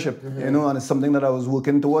English Premiership, you know, and it's something that I was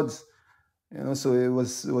working towards. You know, so it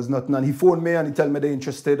was nothing. And he phoned me and he told me they're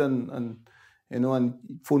interested and you know, and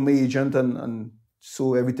phoned my agent and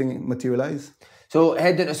so everything materialised. So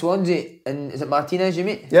heading to Swansea, and is it Martinez you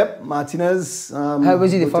meet? Yep, Martinez. How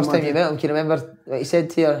was he the first time you met him? Can you remember what he said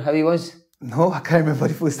to you, how he was? No, I can't remember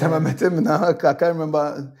the first time I met him. No, I can't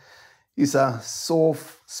remember. He's a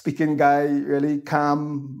soft-speaking guy, really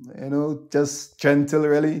calm, you know, just gentle,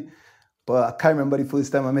 really. But I can't remember the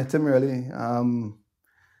first time I met him, really.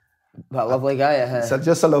 What a lovely guy. He's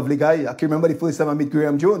just a lovely guy. I can remember the first time I met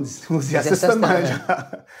Graham Jones, who was the assistant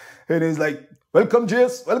manager. And he's like, welcome,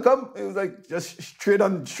 Jace, welcome. He was like, just straight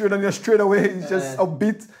on you straight away. He's just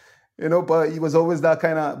upbeat, you know, but he was always that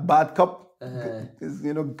kind of bad cop.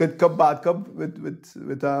 You know, good cop, bad cop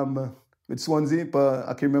with Swansea. But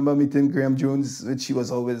I can remember meeting Graham Jones, which he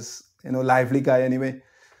was always, you know, lively guy anyway.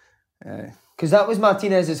 Because that was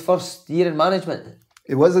Martinez's first year in management.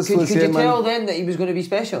 It was his first year. Could you tell then that he was going to be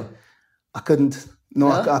special? I couldn't. No,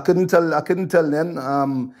 I couldn't tell. I couldn't tell then.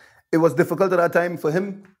 It was difficult at that time for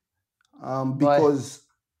him because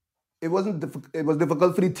it wasn't. It was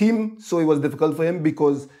difficult for the team, so it was difficult for him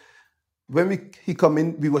because when he come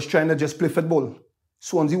in, we was trying to just play football.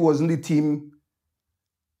 Swansea wasn't the team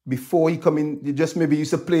before he come in. You just maybe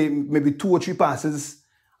used to play maybe 2 or 3 passes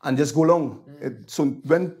and just go long. So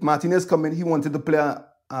when Martinez come in, he wanted to play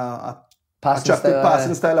a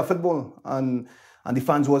passing style of football, and the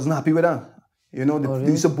fans wasn't happy with that. You know,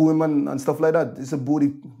 they used to boo him and stuff like that. They used to boo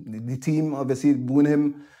the team, obviously booing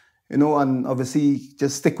him, you know, and obviously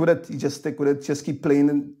just stick with it. You just stick with it, just keep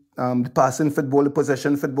playing the passing football, the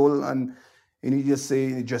possession football, and you just say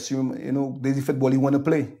in the dressing room, you know, there's the football you want to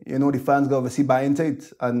play. You know, the fans got obviously buy into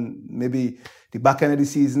it, and maybe the back end of the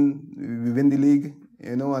season, we win the league.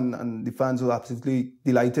 You know, and the fans were absolutely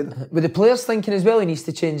delighted. Were the players thinking as well he needs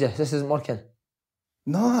to change this isn't working?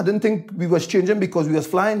 No, I didn't think we was changing because we was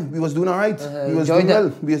flying. We was doing all right. We was doing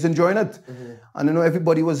well. We was enjoying it. And, you know,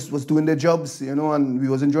 everybody was doing their jobs, you know, and we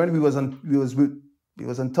was enjoying it. We was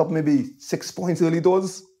on top maybe 6 points early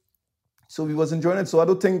doors. So we was enjoying it. So I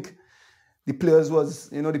don't think the players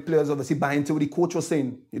obviously buy into what the coach was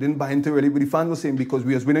saying. He didn't buy into really what the fans were saying because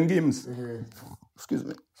we was winning games. Excuse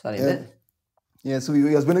me. Sorry, mate. Yeah, so we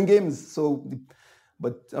was winning games. So,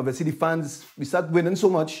 but obviously the fans, we started winning so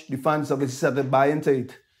much, the fans obviously started to buy into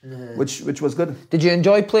it, which was good. Did you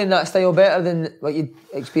enjoy playing that style better than what you'd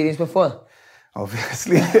experienced before?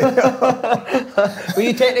 Obviously. Were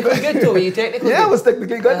you technically good though? Yeah, I was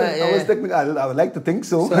technically good. I would like to think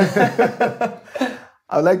so.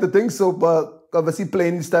 I would like to think so, but obviously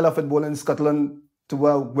playing the style of football in Scotland to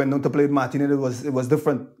went on to play with Martinez, it was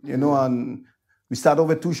different, you know, and we started off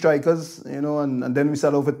with 2 strikers, you know, and then we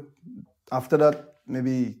started off with, after that,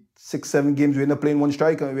 maybe 6-7 games, we ended up playing 1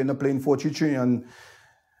 striker, we ended up playing 4-3-3, and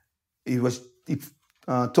he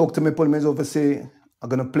talked to me, pulled me over, say, I'm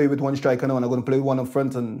going to play with 1 striker now, and I'm going to play with 1 up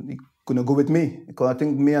front, and he's going to go with me, because I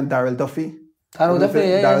think me and Darryl Duffy. Darryl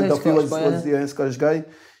Duffy was a Scottish guy.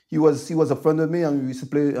 He was a friend with me, and we used to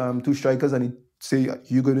play 2 strikers, and he say,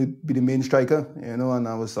 you're going to be the main striker, you know, and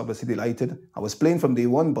I was obviously delighted. I was playing from day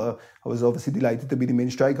one, but I was obviously delighted to be the main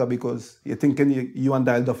striker because you're thinking you and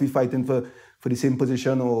Darryl Duffy fighting for the same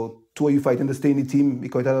position, or 2 of you fighting to stay in the team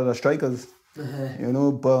because there are other strikers, you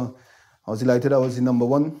know, but I was delighted I was the number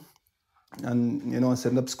 1, and, you know, I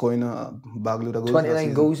ended up scoring a bag load of goals.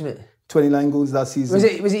 29 goals, mate. 29 goals that season.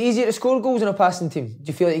 Was it easier to score goals in a passing team? Do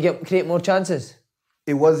you feel like you create more chances?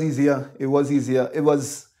 It was easier.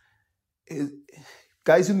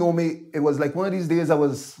 Guys who know me, it was like one of these days I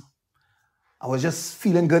was just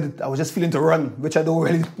feeling good. I was just feeling to run, which I don't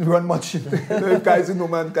really run much. You know, guys who know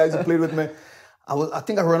me, guys who played with me. I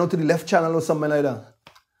think I ran out to the left channel or something like that.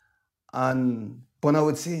 And Bonner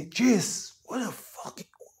would say, Jace, what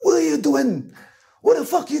are you doing? What the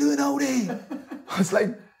fuck are you doing out there? I was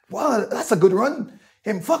like, wow, that's a good run.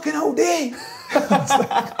 Him fucking out there.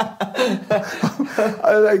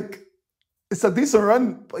 I was like, it's a decent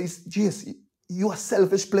run, but he's, Jace, you're a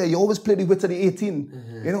selfish player. You always play the width of the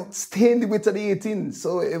 18. You know, stay in the width of the 18.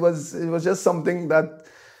 So it was just something that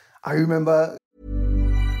I remember.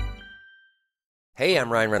 Hey, I'm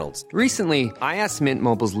Ryan Reynolds. Recently, I asked Mint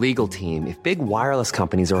Mobile's legal team if big wireless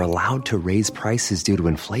companies are allowed to raise prices due to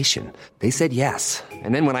inflation. They said yes.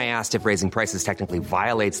 And then when I asked if raising prices technically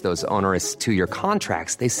violates those onerous 2-year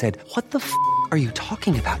contracts, they said, what the f*** are you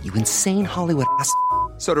talking about, you insane Hollywood ass f-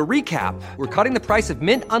 So to recap, we're cutting the price of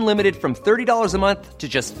Mint Unlimited from $30 a month to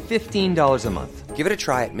just $15 a month. Give it a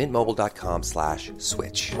try at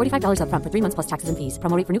mintmobile.com/switch. $45 up front for 3 months plus taxes and fees.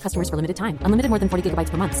 Promo rate for new customers for limited time. Unlimited more than 40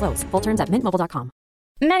 gigabytes per month slows. Full terms at mintmobile.com.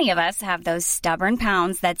 Many of us have those stubborn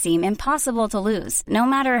pounds that seem impossible to lose, no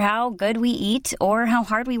matter how good we eat or how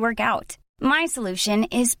hard we work out. My solution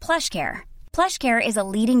is PlushCare. PlushCare is a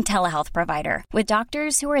leading telehealth provider with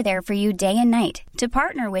doctors who are there for you day and night to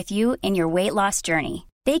partner with you in your weight loss journey.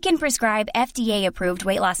 They can prescribe FDA-approved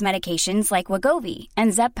weight loss medications like Wegovy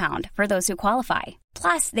and Zepbound for those who qualify.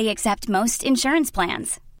 Plus, they accept most insurance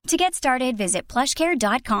plans. To get started, visit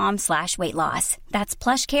plushcare.com/weightloss. That's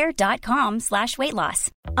plushcare.com/weightloss.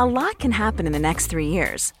 A lot can happen in the next 3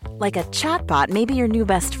 years. Like a chatbot may be your new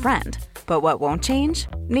best friend. But what won't change?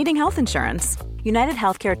 Needing health insurance. United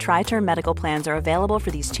Healthcare Tri-Term Medical Plans are available for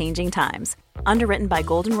these changing times. Underwritten by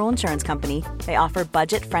Golden Rule Insurance Company, they offer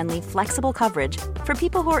budget-friendly, flexible coverage for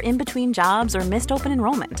people who are in between jobs or missed open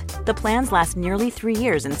enrollment. The plans last nearly 3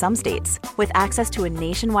 years in some states, with access to a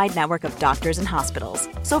nationwide network of doctors and hospitals.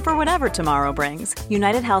 So for whatever tomorrow brings,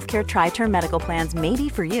 United Healthcare Tri-Term Medical Plans may be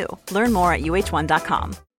for you. Learn more at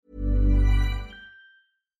uh1.com.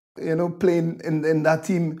 Playing in that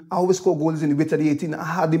team, I always score goals in the weight of the 18. I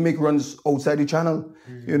hardly make runs outside the channel,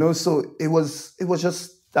 so it was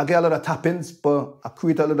just, I get a lot of tap-ins, but I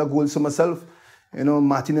create a lot of goals for myself.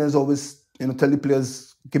 Martinez always, tell the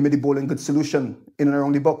players, give me the ball and good solution in and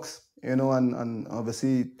around the box, and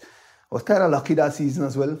obviously I was kind of lucky that season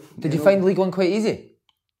as well. Did you find League One quite easy?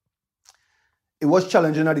 It was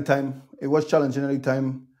challenging at the time.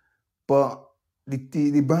 But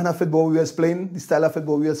the brand of football we was playing, the style of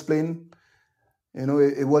football we was playing,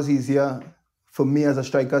 it was easier for me as a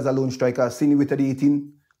striker, as a lone striker. I've seen it with the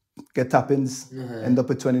 18, get tap-ins, end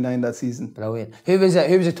up at 29 that season. Brilliant. Who was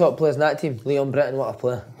the top players in that team? Leon Britton, what a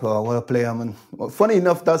player. Oh, what a player, man. Well, funny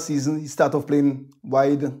enough, that season, he started off playing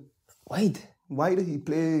wide. Wide? He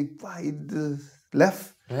played wide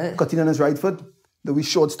left, right. Cutting on his right foot. The wee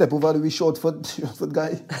short step over, the wee short foot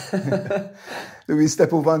guy. The wee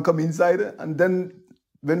step over and come inside. And then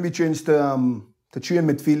when we changed to three in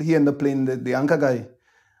midfield, he ended up playing the anchor guy.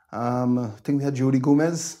 I think we had Jody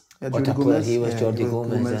Gomez. What a player he was, Jordi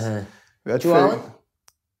Gomez. We had Joe Allen?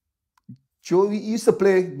 Joe, he used to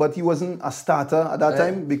play, but he wasn't a starter at that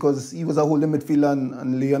time because he was a holding midfielder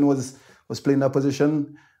and Leon was playing that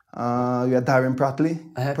position. We had Darren Pratley.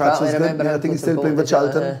 Pratt was good. I think he's still playing for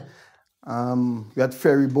Charlton. We had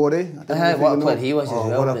Ferry Bode. What a player he was as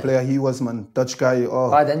well. What a player he was, man. Dutch guy.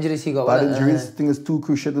 Bad injuries he got. Bad injuries. I think it's too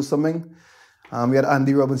crucial or something. We had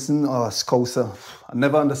Andy Robinson. Scouser. I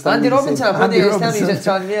never understand. Andy Robinson, he was a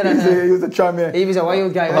Tranmere. He was a Tranmere. He was a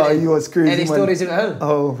wild guy, wasn't he? He was crazy, Any stories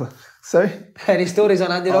about him? Sorry? Any stories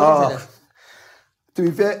on Andy Robinson? To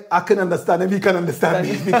be fair, I can understand him. He can understand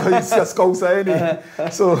me because he's just Scouser, anyway.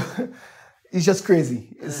 So... It's just crazy.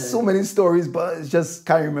 It's so many stories, but it's just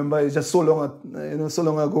can't remember. It's just so long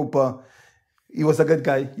ago. But he was a good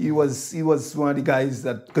guy. He was one of the guys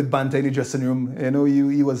that could banter in the dressing room. He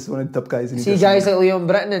was one of the top guys in the dressing room. See guys like Leon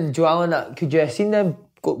Britton and Joe Allen. Could you have seen them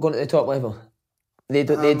going to the top level? They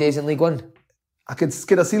days in League One. I could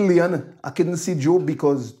have seen Leon. I couldn't see Joe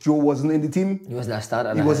because Joe wasn't in the team. He wasn't a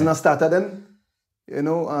starter. He wasn't a starter then.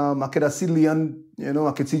 I could have seen Leon,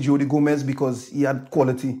 I could see Jody Gomez because he had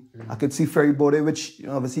quality. I could see Ferry Bode, which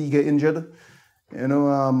obviously he get injured.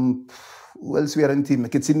 Who else we had in the team? I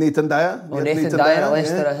could see Nathan Dyer. Nathan Dyer at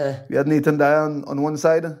Leicester. We had Nathan Dyer on one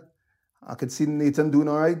side. I could see Nathan doing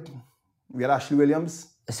all right. We had Ashley Williams.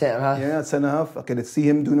 A centre-half. Yeah, at centre-half. I could see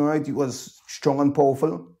him doing all right. He was strong and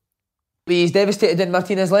powerful. But he's devastated that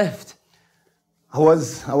Martinez left. I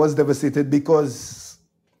was devastated because...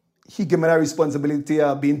 he gave me that responsibility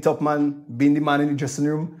of being top man, being the man in the dressing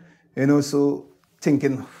room, so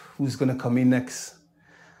thinking, who's going to come in next?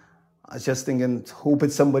 I was just thinking, hope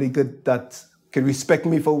it's somebody good that can respect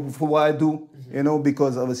me for what I do,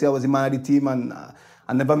 because obviously I was the man of the team and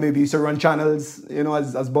I never maybe used to run channels,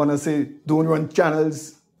 as Bonner say, don't run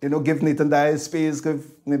channels, give Nathan Dyer space,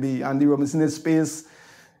 give maybe Andy Robinson his space,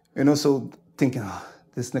 so thinking,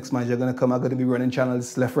 this next manager going to come, I'm going to be running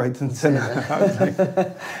channels left, right, and center.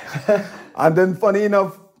 And then, funny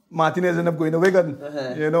enough, Martinez ended up going to Wigan.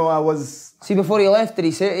 I was... See, before he left, did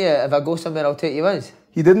he say to you, if I go somewhere, I'll take you as?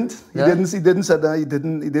 He didn't. No? He didn't say that. He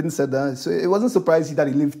didn't say that. So it wasn't surprising that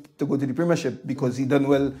he left to go to the Premiership because he done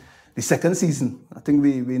well the second season. I think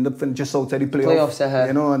we ended up just outside the playoffs.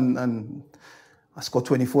 And I scored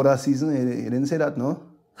 24 that season. He didn't say that, no?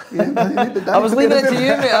 I was leaving it to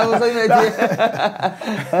you, mate.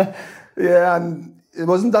 Yeah, and it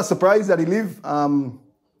wasn't that surprise that he left.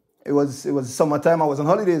 It was summertime. I was on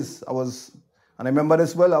holidays. And I remember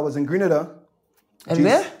this well. I was in Grenada. And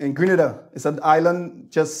where? In Grenada. It's an island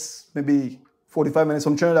just maybe 45 minutes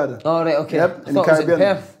from Trinidad. Oh, right, okay. Yep, in the Caribbean. Was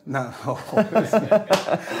it Perth? No.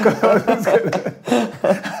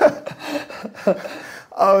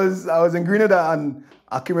 I was in Grenada, and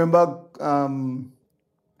I can remember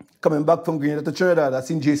coming back from Grenada to Trinidad. I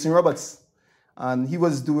seen Jason Roberts, and he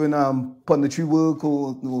was doing punditry work,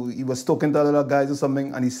 or he was talking to other guys or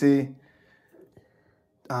something, and he say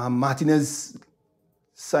Martinez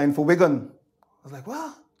signed for Wigan. I was like,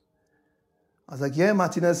 what? I was like, yeah,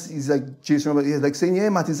 Martinez. He's like, Jason Roberts. He's like saying, yeah,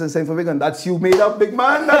 Martinez signed for Wigan. That's you made up, big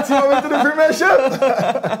man. That's you went to the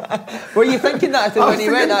Premiership. Were you thinking that when he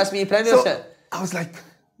went? That's me Premiership. So I was like,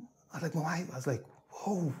 my wife. I was like,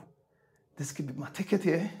 whoa, this could be my ticket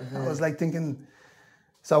here. I was like thinking.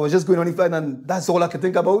 So I was just going on the flight, and that's all I could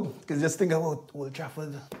think about. Because just think about Old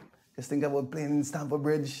Trafford. Just think about playing in Stamford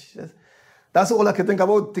Bridge. That's all I could think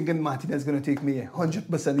about. Thinking Martinez is going to take me here.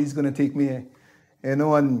 100% he's going to take me here. You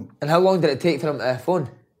know, and how long did it take for him to phone?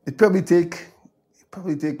 It probably take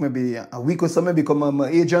maybe a week or something, because my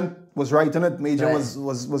agent was writing it. My agent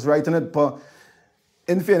was writing it, but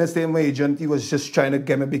in fairness to my agent, he was just trying to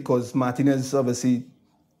get me because Martinez obviously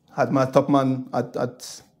had my top man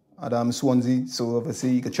at Swansea, so obviously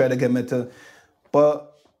he could try to get me to.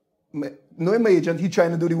 But knowing my agent, he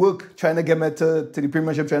trying to do the work, trying to get me to the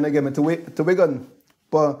Premiership, trying to get me to Wigan.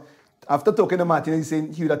 But after talking to Martinez, he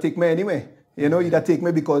saying he would take me anyway. You know, he'd take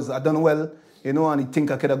me because I done well, you know, and he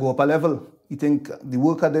think I could go up a level. He think the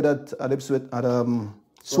work I did at Ipswich, at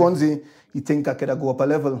Swansea, he think I could go up a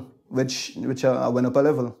level, which I went up a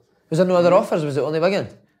level. Was there no other offers? Was it only Wigan?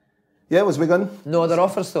 Yeah, it was Wigan. No other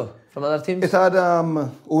offers though, from other teams? It had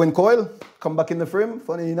Owen Coyle come back in the frame,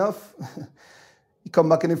 funny enough. He come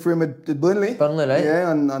back in the frame at Burnley. Burnley, right?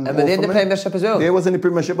 Yeah, and were they in the Premiership as well? They was in the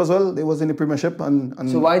Premiership as well. They was in the Premiership.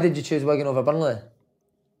 And so why did you choose Wigan over Burnley?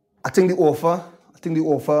 I think the offer.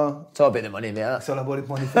 It's all about the money, mate. It's all about the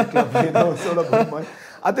money for the club. You know, it's all about the money.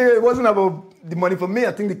 I think it wasn't about the money for me.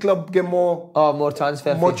 I think the club get more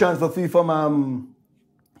transfer fee from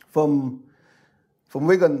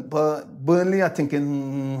Wigan. But Burnley, I'm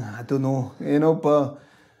thinking, I don't know, you know. But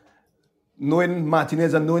knowing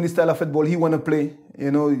Martinez and knowing the style of football he want to play,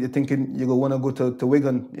 you know, you're thinking you're going to want to go to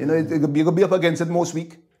Wigan. You know, you're going to be up against it most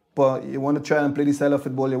week. But you want to try and play the style of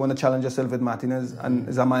football. You want to challenge yourself with Martinez. And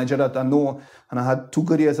as a manager that I know, and I had 2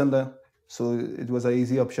 good years under, so it was an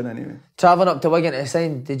easy option anyway. Travelling up to Wigan to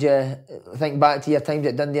sign, did you think back to your times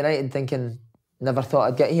at Dundee United thinking, never thought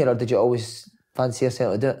I'd get here, or did you always fancy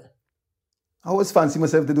yourself to do it? I always fancy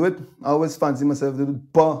myself to do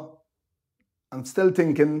it. But I'm still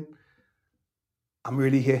thinking, I'm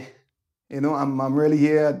really here. You know, I'm really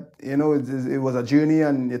here. You know, it was a journey,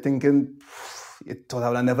 and you're thinking, you thought I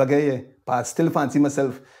would never get here, but I still fancy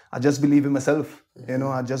myself. I just believe in myself, you know.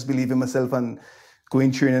 I just believe in myself, and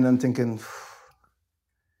going training and thinking,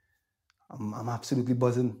 I'm absolutely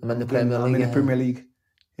buzzing. I'm in the Premier League,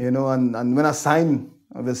 you know. And when I sign,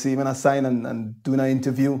 obviously, and doing an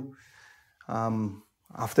interview,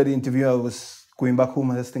 after the interview, I was going back home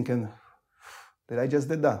and just thinking, did I just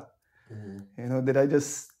did that? You know, did I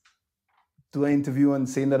just do an interview and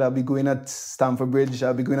saying that I'll be going at Stamford Bridge,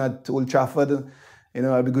 I'll be going at Old Trafford, you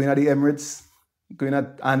know, I'll be going at the Emirates, going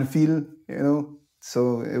at Anfield, you know.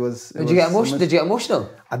 So it was. Did you get emotional?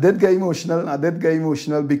 I did get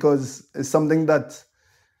emotional because it's something that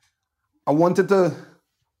I wanted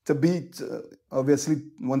to beat. Obviously,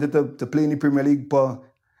 wanted to play in the Premier League, but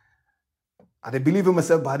I did believe in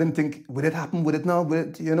myself. But I didn't think, would it happen? Would it now?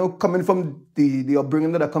 You know, coming from the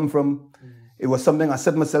upbringing that I come from. It was something I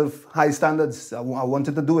set myself high standards. I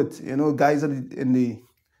wanted to do it. You know, guys at Dundee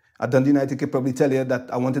United could probably tell you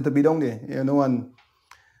that I wanted to be down there. You know, and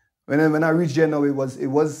when I reached there now, it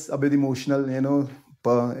was a bit emotional. You know,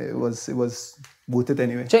 but it was worth it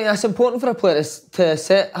anyway. Do you think that's important for a player to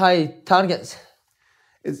set high targets?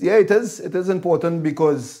 It is. It is important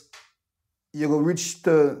because you will reach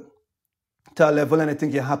to a level, and I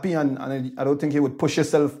think you're happy, and I don't think you would push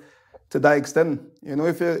yourself to that extent. You know,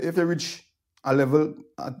 if you reach a level,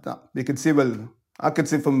 they could say, well, I could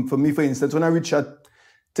say for me, for instance, when I reached at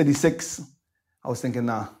 36, I was thinking,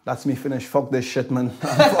 nah, that's me finished. Fuck this shit, man.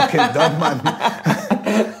 I'm fucking done, man.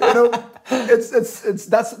 You know,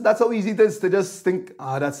 that's how easy it is to just think,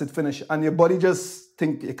 that's it, finish. And your body just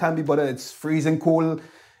think, it can't be bothered. It's freezing cold.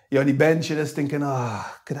 You're on the bench, you're just thinking,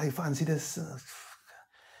 could I fancy this?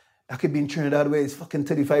 I could be in Trinidad where it's fucking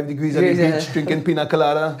 35 degrees on the beach, drinking pina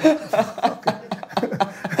colada.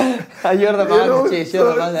 You're the man, Chase.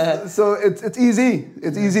 You're the man. So it's easy.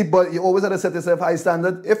 It's easy, but you always have to set yourself high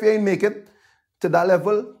standard. If you ain't make it to that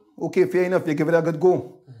level, okay, fair enough, you give it a good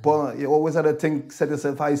go. But you always have to set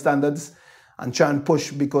yourself high standards and try and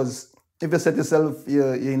push, because if you set yourself,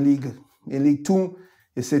 you're in League 2,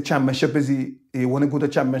 you say championship is you want to go to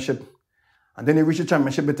championship. And then you reach the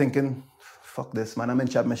championship, you're thinking, fuck this, man, I'm in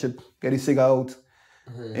championship. Get the cigar out.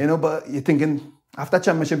 You know, but you're thinking, after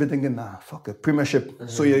championship, you're thinking, fuck it, premiership.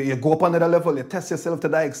 So you go up another level, you test yourself to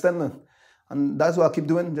that extent. And that's what I keep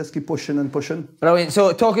doing, just keep pushing and pushing. Brilliant.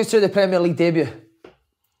 So talk us through the Premier League debut.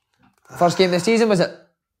 First game of the season, was it?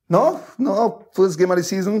 No, first game of the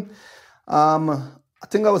season. I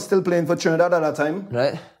think I was still playing for Trinidad at that time.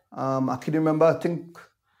 Right. I can remember, I think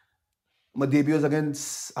my debut was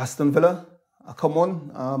against Aston Villa. I come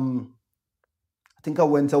on. I think I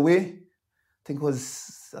went away. I think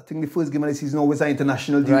the first game of the season always an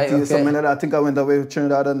international duty or something like that. I think I went away with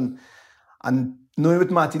Trinidad and knowing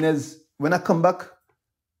with Martinez, when I come back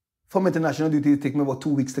from international duty, it takes me about 2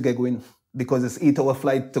 weeks to get going because it's 8-hour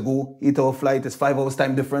flight to go, 8-hour flight, it's 5 hours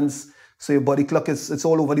time difference. So your body clock it's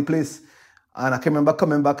all over the place. And I can remember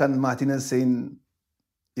coming back and Martinez saying,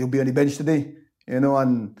 "You'll be on the bench today," you know,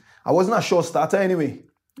 and I wasn't a sure starter anyway.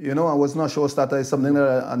 You know, I was not a sure starter. It's something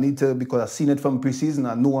that I need to, because I've seen it from pre-season.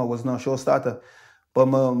 I know I was not a sure starter. But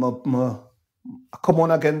I come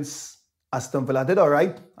on against Aston Villa. I did all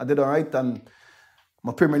right. And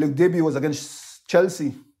my Premier League debut was against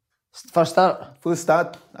Chelsea. First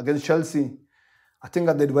start against Chelsea. I think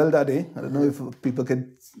I did well that day. I don't know if people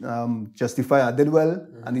could justify. I did well,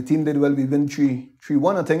 and the team did well. We win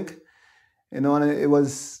 3-1, I think. You know, and it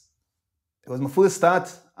was my first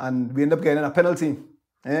start, and we ended up getting a penalty.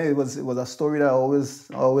 Yeah, it was a story that I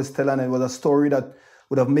always tell, and it was a story that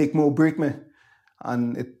would have made me or break me,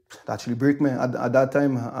 and it actually break me at that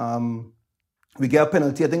time. We get a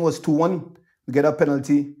penalty. I think it was 2-1. We get a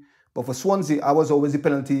penalty, but for Swansea, I was always the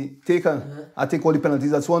penalty taker. I take all the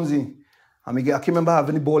penalties at Swansea. And I can remember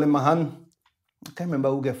having the ball in my hand. I can't remember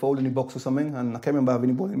who get fouled in the box or something, and I can't remember having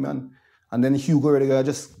the ball in my hand. And then Hugo Rediger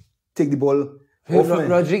just take the ball off me.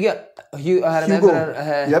 Rodrigo? Hugo.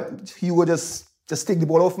 Yep, Hugo just take the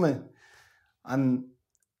ball off me. And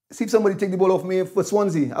see if somebody take the ball off me for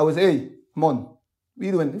Swansea, I was, "Hey, come on, what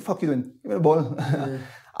you doing? What the fuck you doing? Give me the ball."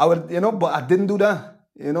 I would, you know, but I didn't do that.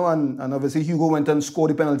 You know, and obviously Hugo went and scored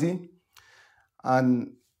the penalty.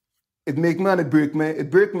 And it make me and it break me. It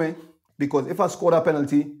break me. Because if I scored a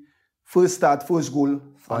penalty, first start, first goal,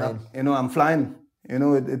 I'm flying. You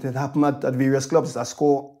know, it happened at various clubs. I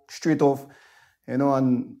score straight off, you know,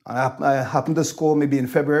 and I happened to score maybe in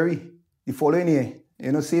February the following year.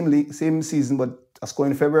 You know, same season, but I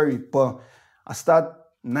scored in February. But I start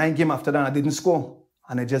 9 games after that, I didn't score.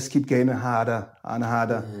 And it just keep getting harder and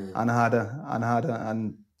harder and harder and harder.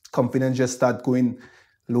 And confidence just start going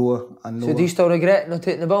lower and lower. So do you still regret not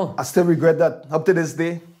taking the ball? I still regret that. Up to this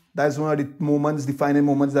day, that's one of the defining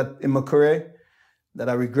moments that in my career that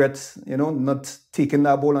I regret, you know, not taking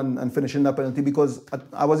that ball and finishing that penalty, because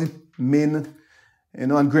I was the main, you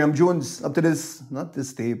know, and Graham Jones, up to this, not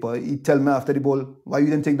this day, but he tell me after the ball, "Why you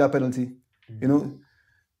didn't take that penalty?" You know,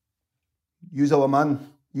 use our man,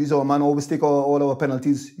 always take all our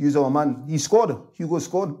penalties, use our man. Hugo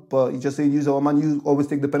scored, but he just said, "Use our man, you always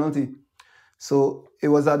take the penalty." So it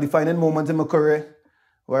was a defining moment in my career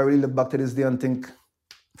where I really look back to this day and think,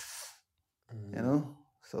 you know,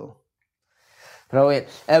 so. Brilliant.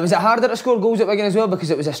 Was it harder to score goals at Wigan as well,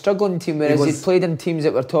 because it was a struggling team, whereas you'd played in teams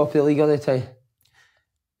that were top of the league all the time?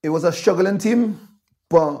 It was a struggling team,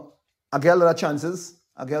 but I get a lot of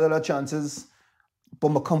chances, but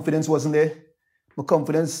my confidence wasn't there. My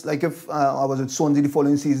confidence, like if I was at Swansea the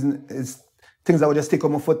following season, is things I would just take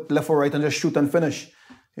on my foot left or right and just shoot and finish,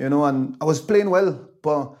 you know, and I was playing well,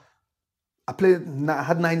 but I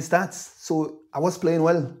had 9 stats, so I was playing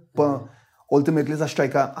well, but ultimately, as a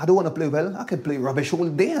striker, I don't want to play well. I can play rubbish all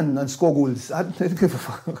day and score goals. I don't give a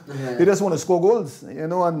fuck. You just want to score goals, you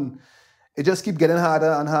know, and it just keeps getting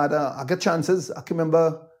harder and harder. I get chances. I can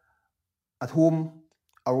remember at home,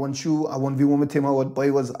 I won 1v1 with Tim Howard, but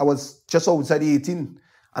I was just outside the 18,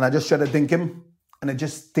 and I just tried to dink him, and I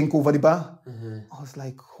just dink over the bar. I was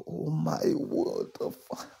like, "Oh my, what the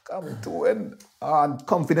fuck I'm doing?" And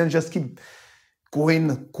confidence just keep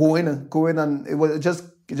going, and it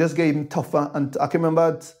just get even tougher. And I can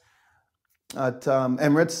remember at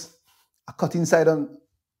Emirates, I cut inside on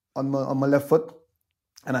my left foot,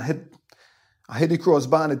 and I hit the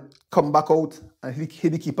crossbar, and it come back out, and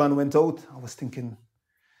hit the keeper and went out. I was thinking,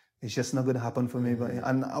 it's just not going to happen for me.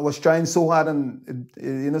 And I was trying so hard, and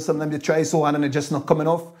you know, sometimes you try so hard and it's just not coming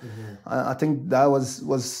off. I think that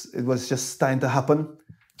was just starting to happen.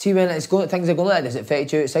 See, when things are going like that, does it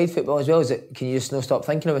affect you outside football as well? Can you just not stop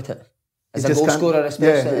thinking about it? As a goal scorer,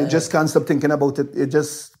 especially. Yeah, you just can't stop thinking about it. It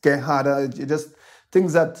just get harder. It just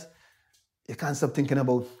things that you can't stop thinking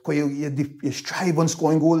about. Because you strive on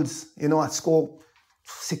scoring goals. You know, I score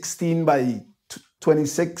 16 by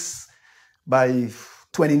 26, by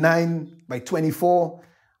 29, by 24,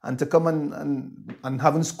 and to come and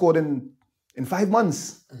haven't scored in in 5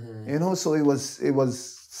 months. You know, so it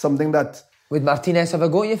was something that. Would Martinez have a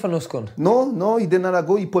go at you for no scoring? No, he didn't have a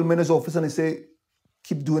go. He pulled me in his office and he said,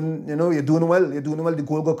 keep doing, you know, you're doing well, the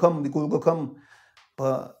goal will come.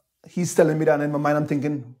 But he's telling me that, and in my mind I'm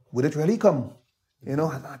thinking, would it really come? You know,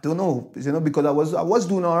 I don't know, you know, because I was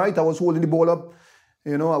doing all right. I was holding the ball up,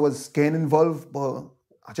 you know, I was getting involved, but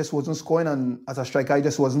I just wasn't scoring, and as a striker, I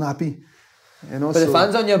just wasn't happy. You know, but the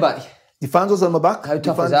fans on your back? The fans was on my back. How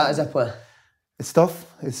tough is that as a player? It's tough.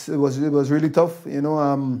 It was really tough. You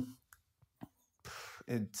know,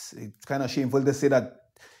 it's kind of shameful to say that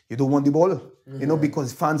you don't want the ball, you know,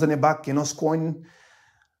 because fans on your back, you're not scoring.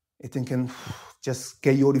 You're thinking, just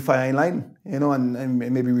get you out the firing line, you know, and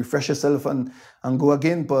maybe refresh yourself and go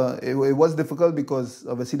again. But it was difficult because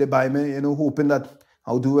obviously they buy me, you know, hoping that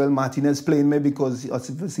I'll do well. Martinez playing me because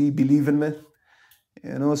obviously he believed in me.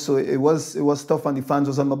 You know, so it was tough, and the fans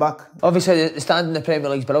was on my back. Obviously, the stand in the Premier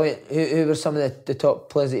League's brilliant. Who were some of the top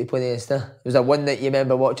players that you played against there? Was there one that you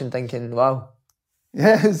remember watching thinking, wow?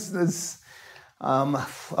 Yeah, I was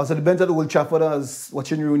at the bench at Old Trafford. I was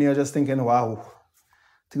watching Rooney. I was just thinking, wow. I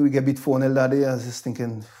think we get beat 4-0 that day. I was just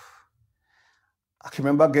thinking, I can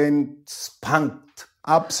remember getting spanked,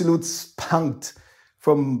 absolute spanked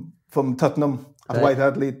from Tottenham at White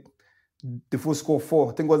Hart Lane. The first score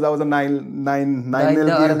 4. I think that was a 9-0 game.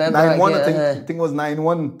 9-1, I think it was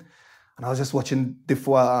 9-1. And I was just watching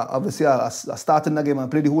Defoe. Obviously, I started the game. I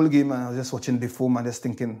played the whole game, and I was just watching Defoe, man, just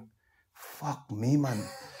thinking, fuck me, man.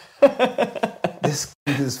 This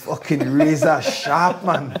kid is fucking razor sharp,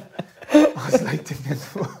 man. I was like thinking,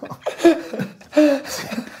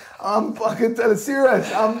 I'm fucking telling serious.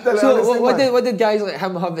 So what did guys like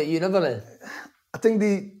him have that you never did? I think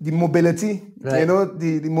the mobility, you know,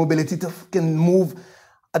 the mobility to fucking move.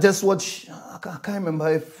 I just watch. I can't remember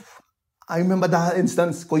if I remember that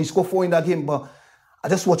instance because he scored 4 in that game. But I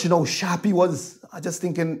just watching how sharp he was. I just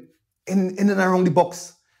thinking in and around the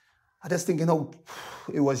box. I just thinking how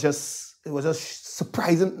it was just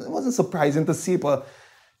surprising. It wasn't surprising to see, but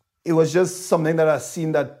it was just something that I've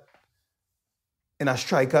seen that in a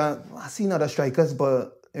striker. I've seen other strikers,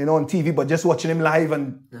 but you know, on TV, but just watching him live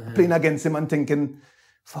and playing against him and thinking,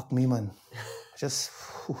 fuck me, man. Just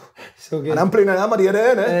so good. And I'm playing, I'm at the other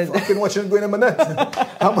end, fucking watching him going in my net.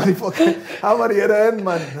 I'm at the other end,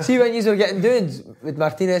 man. See, when you were getting doings, would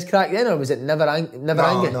Martinez crack then, or was it never angry?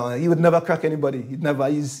 No, he would never crack anybody.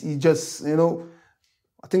 He just, you know,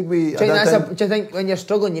 I think we... Do you think when you're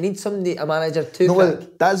struggling, you need somebody, a manager to crack? Well,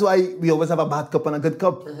 that's why we always have a bad cup and a good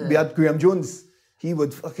cup. We had Graham Jones. He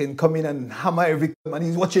would fucking come in and hammer every cup, and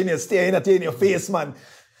he's watching you, staring at you in your face, man.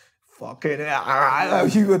 Fucking...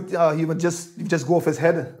 he would just go off his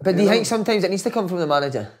head. But do you think sometimes it needs to come from the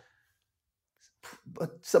manager?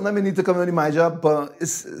 But sometimes it needs to come from the manager, but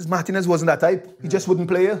Martinez wasn't that type. He just wouldn't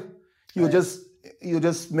play you. He would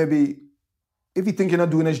just maybe... If he think you're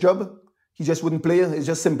not doing his job, he just wouldn't play you. It's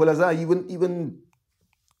just simple as that. He wouldn't even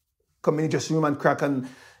come in the dressing room and crack, and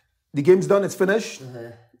the game's done, it's finished.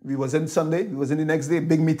 We was in Sunday, we was in the next day,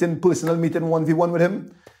 big meeting, personal meeting, 1v1 with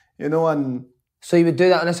him, you know, and... So you would do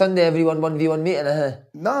that on a Sunday, everyone 1v1 meeting,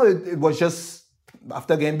 No, it was just,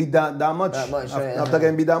 after getting beat that much. After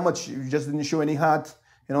getting beat that much, you just didn't show any heart.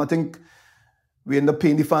 You know, I think we ended up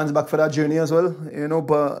paying the fans back for that journey as well, you know,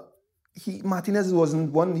 but Martinez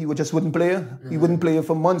wasn't one, he just wouldn't play. He wouldn't play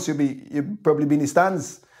for months, you'd probably be in the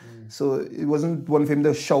stands. So it wasn't one for him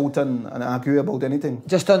to shout and argue about anything.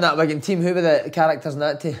 Just on that Wigan team, who were the characters in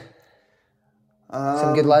that team?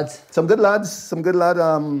 Some good lads. Some good lad.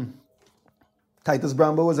 Titus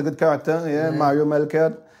Bramble was a good character. Yeah, Mario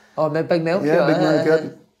Melchior. Oh, Big Melchior. Yeah, Big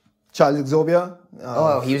Melchior. Charles Xobia.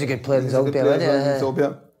 He was a good player in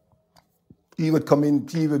Xobia. He would come in,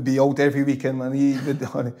 he would be out every weekend, man. He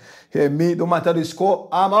would, me, no matter the score,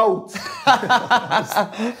 I'm out.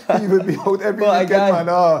 He would be out every weekend,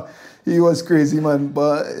 man. He was crazy, man.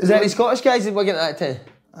 But is there any Scottish guys in Wigan at that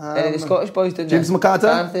time? Any of the Scottish boys, didn't James McCarthy.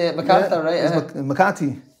 McCarthy, right?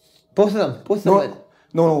 McCarthy. Both of them?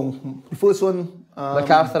 No. The first one...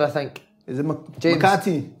 MacArthur, I think. Is it James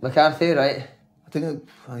McCarthy? McCarthy, right. I think,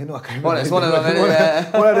 I can't remember. It's one of them, anyway.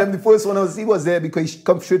 One of them, the first one, he was there because he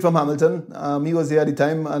come straight from Hamilton. He was there at the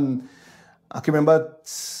time, and I can remember,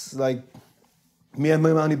 like, me and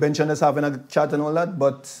him on the bench and just having a chat and all that,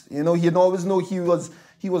 but, you know, he'd always know he was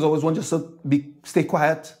always one just to stay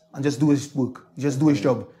quiet and just do his work, just do his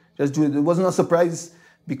job. Just do it. It wasn't a surprise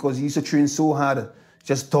because he used to train so hard,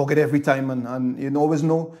 just talk it every time, and you always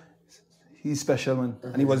know he's special, man.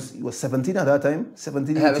 And he was 17 at that time,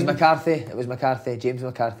 17, 18. It was McCarthy, James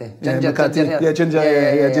McCarthy. Ginger,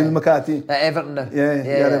 James McCarthy. At Everton.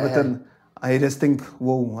 Everton. I just think,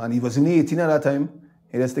 whoa, and he was only 18 at that time.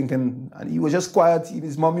 He was thinking, and he was just quiet.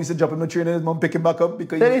 His mum used to drop him to training, his mum pick him back up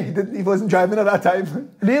because he wasn't driving at that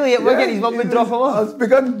time. Really? At Wigan, his mum would drop him off? I was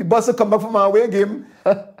thinking, the bus would come back from our away game.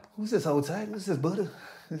 Who's this outside? Who's this brother?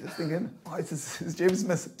 I was just thinking, it's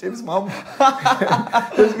James' mum.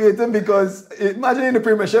 Just waiting because, imagine in the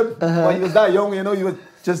Premiership, when he was that young, you know, he was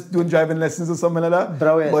just doing driving lessons or something like that.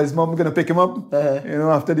 Brilliant. But his mum was going to pick him up, you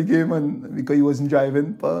know, after the game, and because he wasn't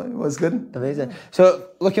driving, but it was good. Amazing. So,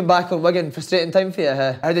 looking back on Wigan, frustrating time for you,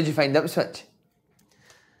 how did you find Ipswich?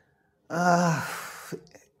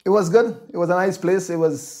 It was good. It was a nice place. It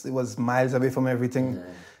was miles away from everything.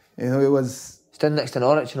 You know, it was... Still next to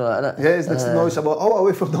Norwich and all that, isn't it? Yeah, it's next to Norwich, about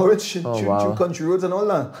away from Norwich, through country roads and all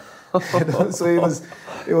that. You know, so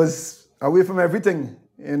it was away from everything.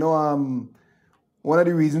 You know, one of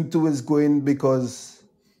the reasons too is going because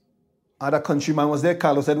other countryman was there,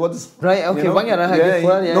 Carlos Edwards. Right, okay, you know? winger,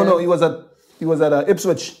 No, he was at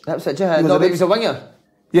Ipswich. Ipswich, yeah. He was a winger.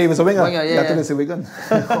 Yeah, he was a winger. Yeah. Say Wigan.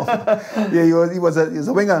 Yeah, he was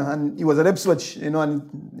a winger, and he was at Ipswich. You know, and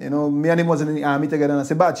you know, me and him was in the army together, and I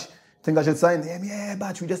said, Batch, think I should sign? Yeah,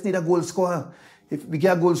 Batch, we just need a goal scorer. If we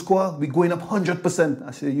get a goal scorer, we're going up 100%.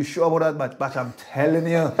 I said, you sure about that, Batch? I'm telling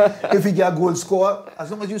you, if we get a goal scorer,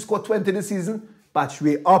 as long as you score 20 this season, Batch,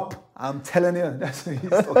 we're up. I'm telling you. That's what he's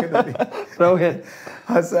talking to me. Brilliant.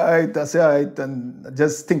 I said, all right. And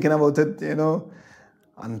just thinking about it, you know,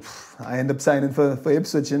 and I ended up signing for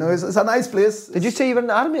Ipswich, you know. It's a nice place. Did you say you were in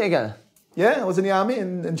the army again? Yeah, I was in the army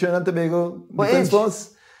in Trinidad and Tobago. What Defense age?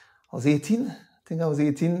 Force. I was 18. I think I was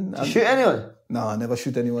 18. Did you shoot anyone? No, I never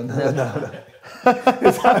shoot anyone. No.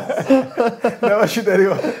 Never shoot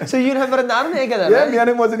anyone. So you and him were in the army together, Yeah, right? me and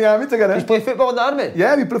him was in the army together. Did you play football in the army?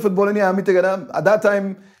 Yeah, we played football in the army together. At that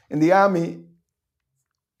time, in the army,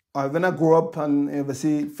 when I grew up and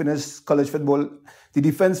obviously finished college football, the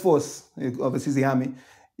Defense Force, obviously is the army,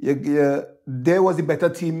 there was the better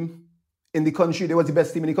team in the country. There was the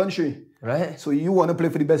best team in the country. Right. So you want to play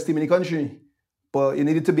for the best team in the country, but you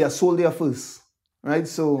needed to be a soldier first, right?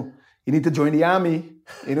 So you need to join the army,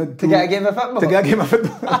 you know, To get a game of football? To get a game of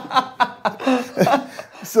football.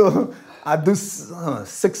 So I do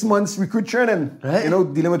 6 months recruit training, right. You know,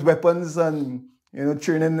 dealing with weapons and, you know,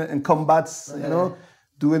 training in combats, you know,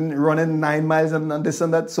 running 9 miles and this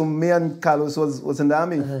and that. So me and Carlos was in the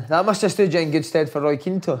army. That must have stood you in good stead for Roy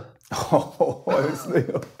Keane too. Oh, honestly.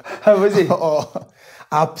 How was he? Oh,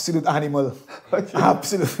 absolute animal.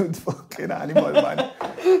 Absolute fucking animal, man.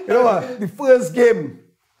 You know what? The first game,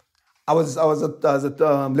 I was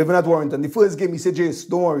living at Warrington. The first game, he said, Jace,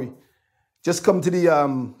 don't worry. Just come to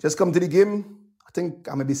the game. I think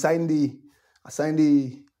I maybe signed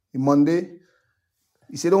the Monday.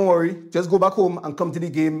 He said, don't worry, just go back home and come to the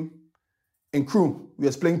game in Crewe. We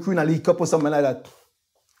was playing Crewe in a League Cup or something like that.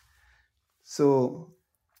 So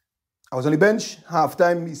I was on the bench, half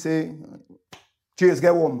time, he said, Jace,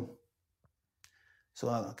 get warm. So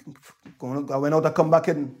I went out, I come back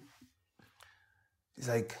in. He's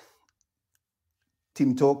like,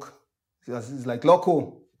 team talk. He's like,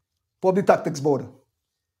 Loco, pull up the tactics board.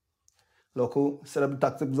 Loco set up the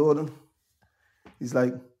tactics board. He's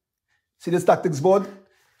like, see this tactics board?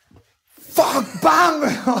 Fuck, bang!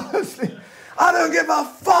 Honestly, I don't give a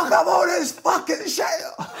fuck about this fucking shit.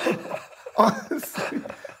 Honestly,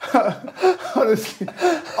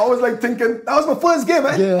 I was like thinking, that was my first game,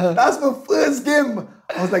 eh? Yeah. That's my first game.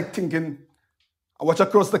 I was like thinking, I watch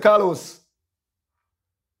across the Carlos.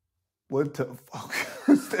 What the fuck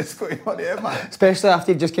is this going on here, man? Especially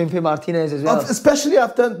after you just came to Martinez as well. Especially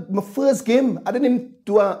after my first game. I didn't even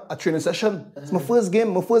do a training session. It's my first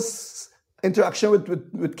game, my first interaction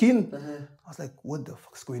with Keane. I was like, what the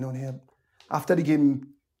fuck's going on here? After the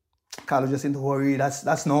game, Carlos just said, don't worry,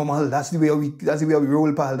 that's normal. That's the way we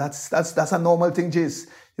roll, pal. That's a normal thing, Jace.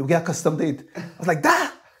 You get accustomed to it. I was like,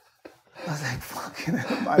 that. I was like, fucking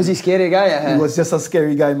hell, man. Was he a scary guy? He was just a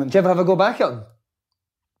scary guy, man. Did you ever have a go back at him?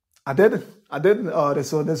 I did. Oh,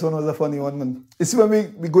 this one was a funny one, man. You see, when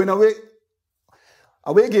we going away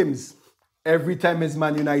games, every time it's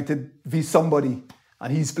Man United v somebody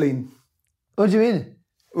and he's playing. What do you mean?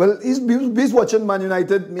 Well, he's watching Man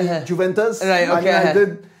United, Juventus, right, Man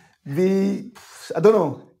okay. United, I don't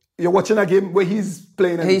know. You're watching a game where he's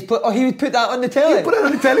playing. He would put that on the telly? He put it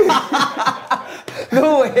on the telly.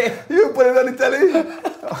 No way. You put it on the telly.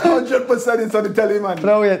 100% it's on the telly, man.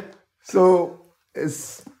 Brilliant. So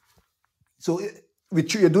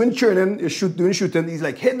you're doing training, doing shooting. He's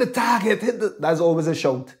like, hit the target, That's always a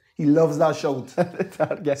shout. He loves that shout. The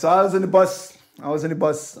target. So I was in the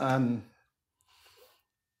bus, and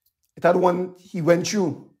it had one. He went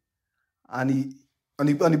through, and he on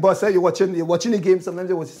the bus. You're watching the game. Sometimes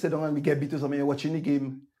you sit down and we get beat or something. You're watching the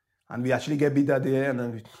game, And we actually get beat that day,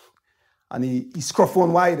 and he scruffed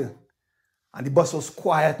one wide. And the bus was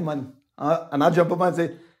quiet, man. And I jump up and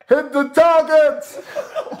say, hit the target!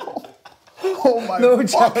 Oh my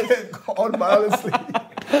fucking God, man, honestly.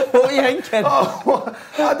 What were you thinking? Oh,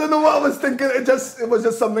 I don't know what I was thinking. It was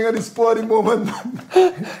just something at the sporting moment.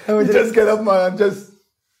 You just get up, man, and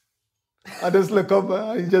I just look up, man,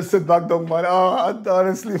 and you just sit back down, man. Oh,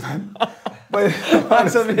 honestly, man. But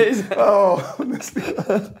that's amazing. Oh, honestly.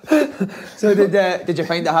 So did you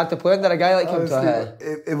find it hard to play under a guy like him?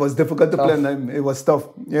 It was difficult to play under him. It was tough,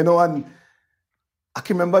 you know. And I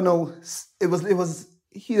can remember now. It was.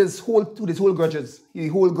 He hold grudges. He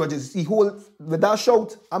hold with that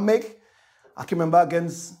shout I make. I can remember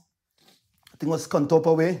against, I think it was Scunthorpe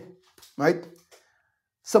away, right?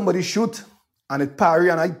 Somebody shoot and it parry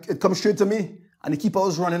and it comes straight to me, and the keeper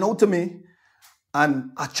was running out to me,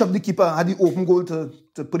 and I chopped the keeper. I had the open goal to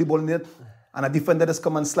put the ball in it, and a defender just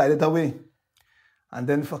come and slide it away. And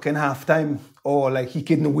then fucking halftime, he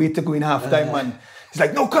couldn't wait to go in halftime, man. He's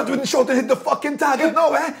like, no, cut with the shot to hit the fucking target,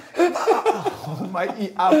 no, eh? Oh my,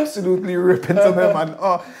 he absolutely ripping to me, man.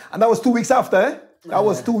 Oh, and that was 2 weeks after, eh? That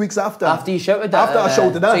was 2 weeks after. After you shouted that? After I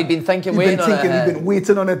shouted that. So he'd been waiting on it. He'd been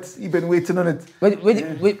waiting on it. He'd been waiting on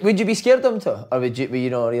it. Would you be scared of him too? Or were you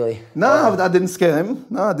not really? No, I didn't scare him.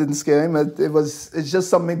 It's just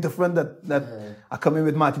something different that I come in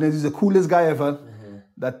with Martinez, who's the coolest guy ever.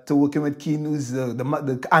 That working with Keane, who's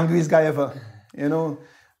the angriest guy ever, you know.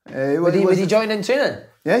 Was he joining training?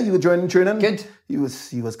 Yeah, he was joining training. Good. He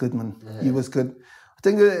was good, man. He was good. I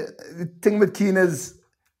think the thing with Keane is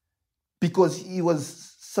because he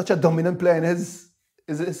was such a dominant player in his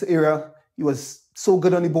era. He was so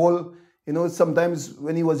good on the ball. You know, sometimes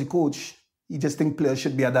when he was a coach, he just think players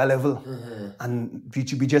should be at that level, and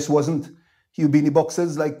VGB just wasn't. He would be in the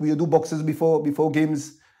boxes like we would do boxes before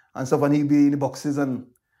games and stuff, and he'd be in the boxes. And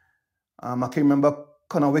I can remember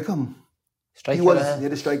Connor Wickham. Striker,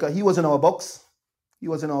 the striker. He was in our box.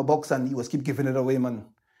 And he was keep giving it away, man.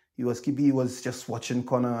 He was just watching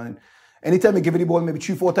Connor. And anytime he give it the ball, maybe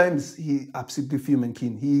 3-4 times, he absolutely fuming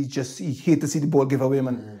Keane. He hate to see the ball give away,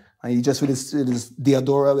 man. And he just with his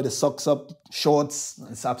Deodora, with his socks up, shorts,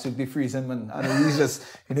 it's absolutely freezing, man. And he's just,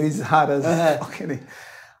 he's hard as fucking.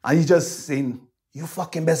 And he's just saying, you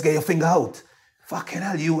fucking best get your finger out. Fucking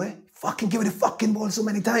hell, you, eh? Fucking give it the fucking ball so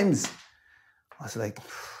many times. I was like...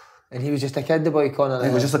 And he was just a kid, the boy Connor.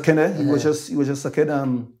 He was just a kid, eh? He was just a kid.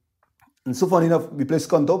 And so funny enough, we played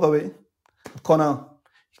Scunthorpe away. Connor,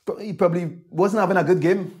 he probably wasn't having a good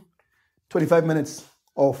game. 25 minutes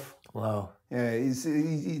off. Wow. Yeah,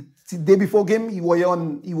 the day before game, he wore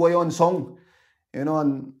on song. You know,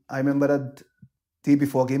 and I remember that day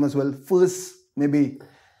before game as well. First, maybe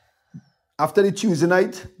after the Tuesday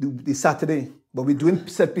night, the Saturday, but we're doing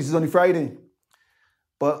set pieces on the Friday.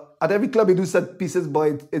 But at every club, we do set pieces,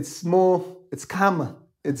 but it's calm.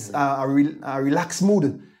 It's a relaxed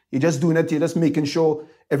mood. You're just doing it. You're just making sure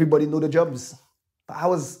everybody know the jobs. But I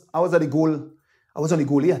was at the goal. I was on the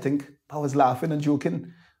goalie, I think. I was laughing and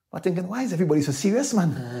joking. I'm thinking, why is everybody so serious,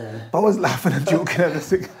 man? I was laughing and joking.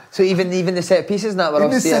 So even the set pieces now were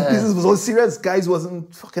all serious? The set pieces was all serious. Guys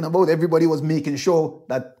wasn't fucking about. Everybody was making sure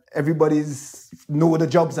that everybody's know the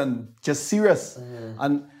jobs and just serious.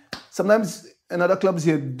 And sometimes in other clubs,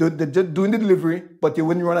 they're just doing the delivery, but you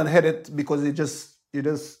wouldn't run and head it because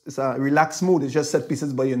it's a relaxed mood. It's just set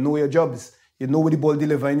pieces, but you know your jobs. You know where the ball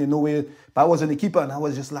delivering, you know where... But I was on the keeper and I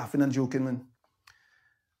was just laughing and joking, man.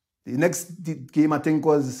 The next game, I think,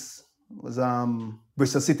 was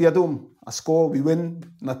Bristol City at home. A score, we win,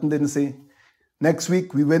 nothing didn't say. Next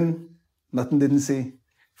week, we win, nothing didn't say.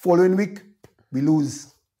 Following week, we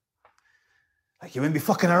lose. Like, you won't be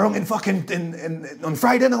fucking around on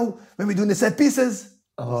Friday now, when we're doing the set pieces.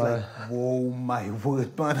 I was like, whoa, my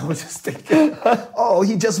word, man. I was just thinking,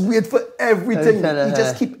 he just wait for everything. He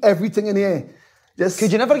just keep everything in the air.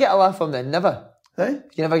 Could you never get a laugh from them? Never? Eh?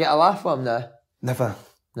 Could you never get a laugh from them? Never.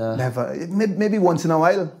 No. Never. Maybe once in a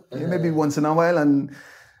while. Maybe once in a while. And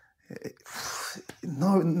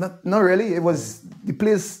no, not really. It was the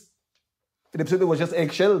place. The episode was just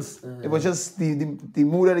eggshells. It was just the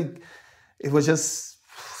mood that it was just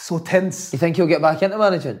so tense. You think you'll get back into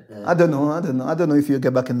management? I don't know if you'll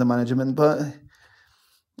get back into management, but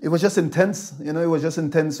it was just intense. You know, it was just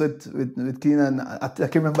intense with Keane. And I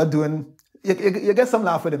can remember doing. You get some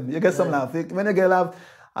laugh with him. You get some laugh. When you get a laugh,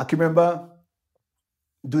 I can remember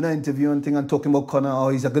doing an interview and thing and talking about Connor. Oh,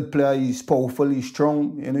 he's a good player. He's powerful. He's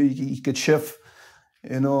strong. You know, he could shift.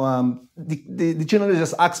 You know, the journalist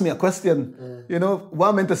just asked me a question. You know, what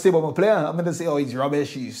I meant to say about my player? I meant to say, oh, he's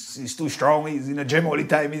rubbish. He's too strong. He's in the gym all the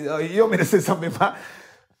time. You want me to say something bad?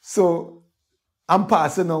 So I'm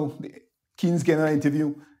passing now. Keane's getting an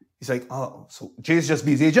interview. He's like, oh, so Jay's just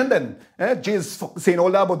be his agent then? Jay's saying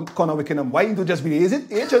all that about Conor Wickham. Why don't you just be his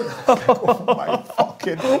agent? Oh my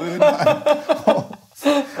fucking word, man.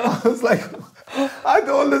 I was like, I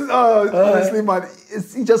don't listen. Honestly, man,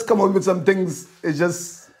 he just come out with some things. It's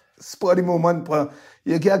just spur the moment. But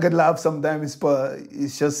you get a good laugh sometimes, but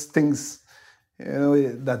it's just things,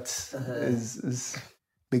 that is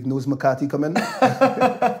Big Nose McCarthy coming.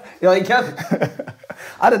 You like him?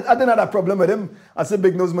 I didn't have that problem with him. I said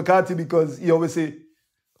Big Nose McCarthy because he always say,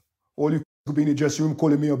 all you could be in the dressing room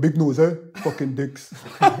calling me a big nose, fucking dicks.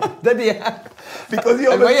 Did he? Because he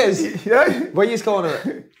always... Why is calling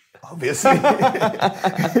it? Obviously.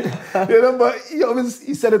 But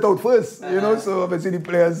he said it out first, so obviously the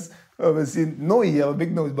players obviously know he have a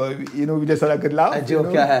big nose, but, we just had a good laugh. A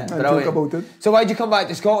joke, joke about it. So why'd you come back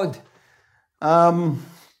to Scotland?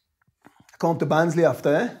 Come to Barnsley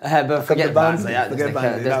after, But forget Barnsley. Forget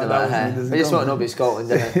Barnsley. I just want to know about Scotland,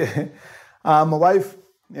 didn't I? My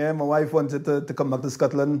wife wanted to come back to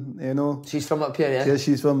Scotland, She's from up here, yeah? Yeah,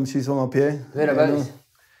 she's from up here. Whereabouts?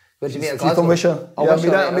 Where'd you meet her? She's from Wishaw. Oh, I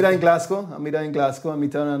Wishaw, meet her in Glasgow. I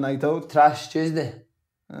meet her on a night out. Trash Tuesday?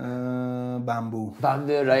 Bamboo.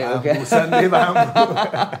 Bamboo, right, okay. Sunday, bamboo.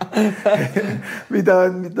 meet her,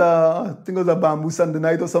 I think it was a Bamboo Sunday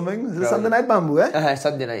night or something. Is it Sunday night Bamboo,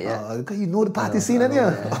 Sunday night, yeah. You know the party scene, don't you?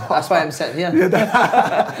 That's why I'm sitting here.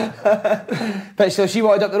 But so she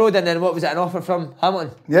walked up the road and then what was it, an offer from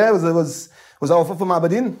Hamilton? Yeah, it was an offer from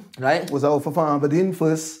Aberdeen. Right. It was an offer from Aberdeen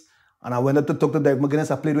first. And I went up to talk to Derek McGuinness.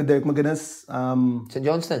 I played with Derek McGuinness. St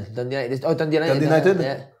Johnstone? Dundee United? Oh, Dundee United. Dundee United.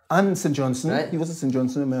 Yeah. And St Johnstone. Right. He was at St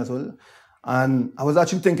Johnstone with me as well. And I was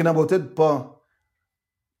actually thinking about it, but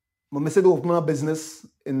I said to open a business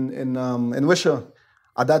in Wishaw.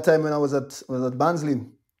 At that time when I was at Barnsley.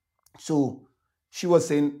 So she was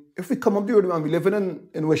saying, if we come up the road and we living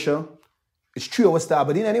in Wishaw, it's 3 hours to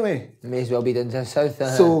Aberdeen anyway. May as well be down to the south.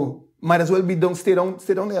 So might as well be stay down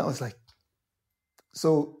there. I was like,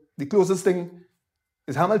 so the closest thing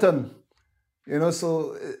is Hamilton.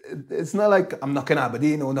 So it's not like I'm knocking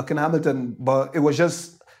Aberdeen or knocking Hamilton, but it was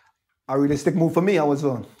just a realistic move for me. I was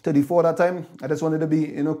 34 at that time. I just wanted to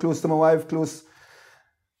be, close to my wife, close,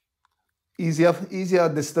 easier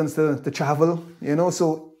distance to travel,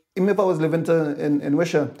 So even if I was living in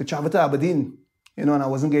Wishaw, to travel to Aberdeen, and I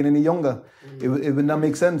wasn't getting any younger, it would not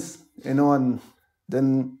make sense, and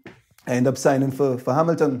then I ended up signing for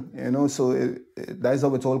Hamilton, so that's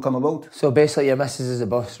how it all come about. So basically your missus is the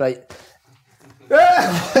boss, right? Who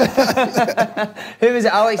was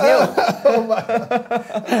it, Alex Neil?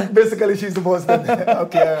 Basically, she's the boss then.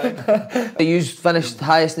 Okay. Right. You finished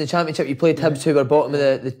highest in the Championship. You played Hibs, who were bottom of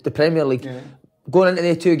the Premier League. Yeah. Going into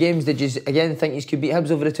the 2 games, did you again think you could beat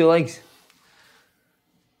Hibs over the 2 legs?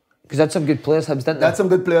 Because that's some good players, Hibs, didn't they? That's some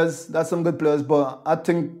good players, but I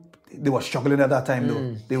think they were struggling at that time,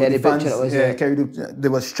 though. They were the fans. They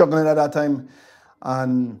were struggling at that time,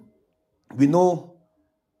 and we know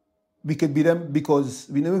we could beat them because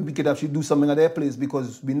we know we could actually do something at their place,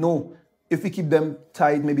 because we know if we keep them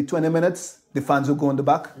tied maybe 20 minutes, the fans will go on the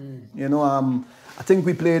back. I think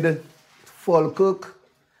we played Falkirk,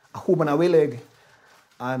 a home and away leg,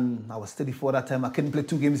 and I was 34 that time. I couldn't play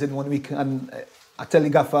 2 games in 1 week, and I tell the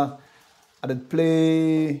gaffer, I did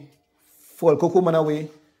play Falkirk home and away,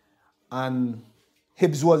 and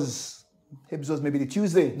Hibs was maybe the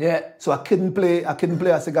Tuesday. Yeah. So I couldn't play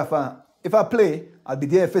as a gaffer. If I play, I'll be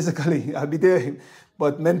there physically. I'll be there,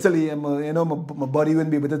 but mentally, my body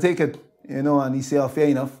wouldn't be able to take it. And he said, fair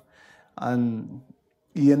enough. And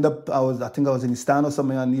he ended up, I think I was in the stand or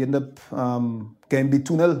something, and he ended up getting beat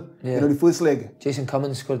 2-0. Yeah. The first leg. Jason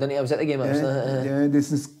Cummins scored, didn't he? I was at the game. Yeah,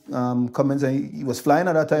 Jason Cummins, and he was flying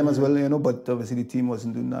at that time as well, but obviously the team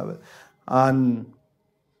wasn't doing that well. And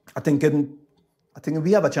I think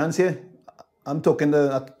we have a chance here. I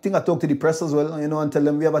think I talked to the press as well, and tell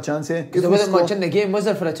them we have a chance here. Because there wasn't much in the game, was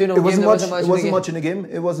there, for a 2-0 game? It wasn't much in the game.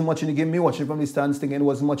 It wasn't much in the game. Me watching from the stands thinking it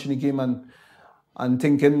wasn't much in the game, and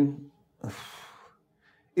thinking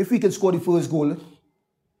if we can score the first goal,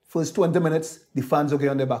 first 20 minutes, the fans will get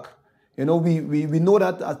on their back. We know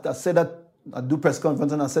that. I said that. I do press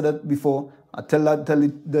conference and I said that before. I tell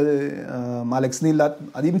the Alex Neil that.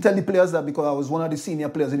 I didn't tell the players that because I was one of the senior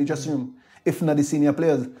players in the dressing room, if not the senior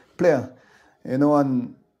player.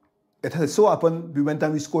 And it has so happened, we went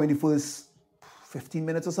and we scored in the first 15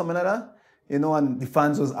 minutes or something like that, and the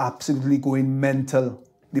fans was absolutely going mental.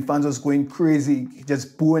 The fans was going crazy,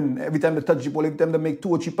 just booing every time they touch the ball, every time they make 2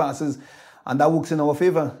 or 3 passes, and that works in our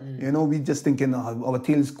favour. We just thinking our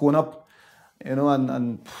tail's going up,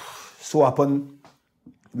 and so happened,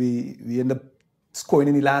 we end up scoring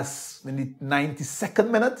in the 92nd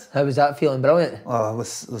minute. How was that feeling? Brilliant. Oh, it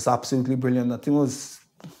was absolutely brilliant. I think it was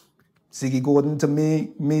Ziggy Gordon to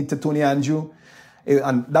me to Tony Andrew.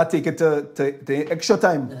 And that take it to extra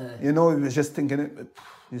time. You know, he was just thinking,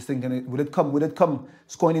 would it come?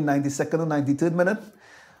 Scoring in 92nd or 93rd minute.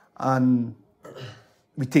 And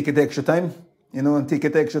we take it to extra time. You know, and take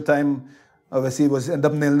it to extra time. Obviously, it was end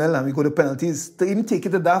up 0-0 and we go to penalties. To even take it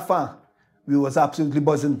to that far, we was absolutely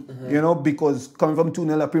buzzing. You know, because coming from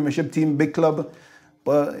 2-0, a Premiership team, big club.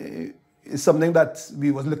 But it's something that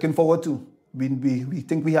we was looking forward to. We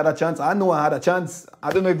think we had a chance. I know I had a chance.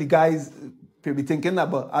 I don't know if the guys be thinking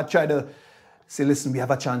that, but I try to say, listen, we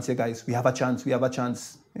have a chance here, guys. We have a chance.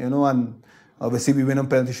 You know, and obviously we win on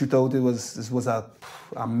penalty shootout. This was a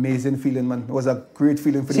amazing feeling, man. It was a great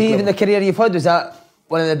feeling for the club. Even the career you've had, was that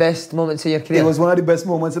one of the best moments of your career? It was one of the best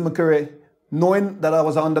moments in my career. Knowing that I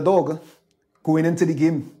was an underdog going into the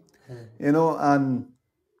game, you know, and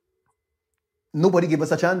nobody gave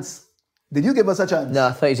us a chance. Did you give us a chance? No,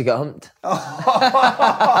 I thought you'd get humped.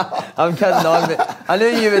 I'm kidding on, but I knew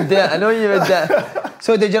you would do it.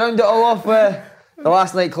 So did you round it all off with the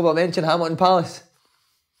last nightclub I mentioned, Hamilton Palace?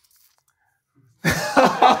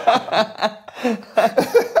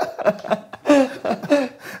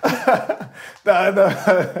 No.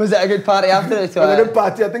 Was it a good party after it? It was a good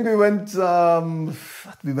party. I think we went all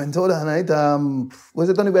that night. Was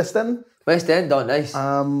it on the West End? West End, oh nice.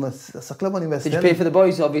 It's a club on the West Did End. you pay for the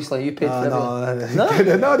boys? Obviously, you paid for everything.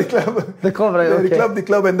 No, the club. The club, right? Okay. The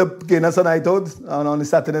club ended up getting us a night out on the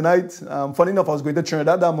Saturday night. Funny enough, I was going to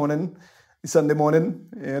Trinidad that morning, Sunday morning.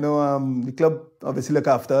 You know, the club obviously look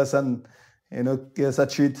after us and, you know, give us a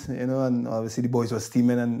treat. You know, and obviously the boys were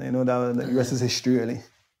steaming, and you know the rest is history, really.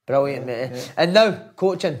 Brilliant, mate. Yeah. And now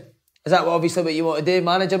coaching. Is that what you want to do?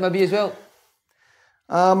 Manager maybe as well?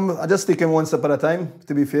 I just take him one step at a time,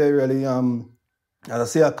 to be fair, really. As I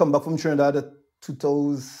say, I come back from Trinidad in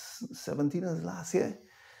 2017, as last year.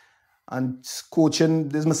 And coaching,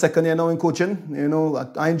 this is my second year now in coaching. You know,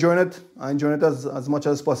 I enjoy it. I enjoy it as much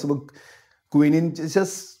as possible. Going in, it's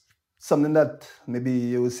just something that maybe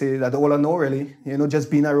you would say that all I know, really. You know,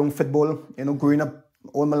 just being around football. You know, growing up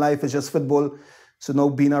all my life is just football. So now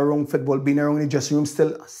being around football, being around the dressing room,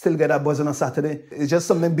 still get that buzz on a Saturday. It's just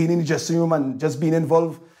something being in the dressing room and just being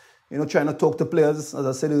involved, you know, trying to talk to players, as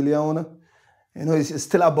I said earlier on. You know, it's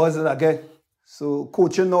still a buzz that I get. So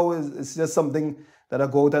coaching now is just something that I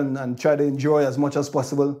go out and try to enjoy as much as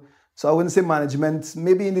possible. So I wouldn't say management,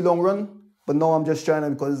 maybe in the long run, but now I'm just trying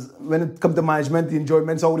to, because when it comes to management, the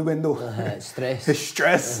enjoyment's out the window. It's stress. It's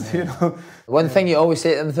stress, you know. One thing you always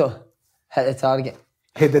say to them though, hit the target.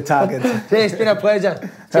 Hit the target. It's been a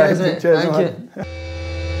pleasure. Cheers, mate. Cheers, Thank man. you.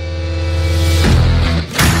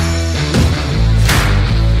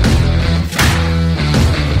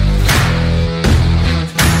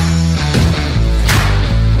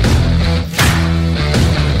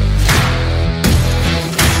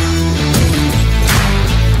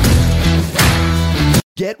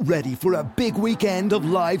 Get ready for a big weekend of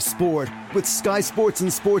live sport with Sky Sports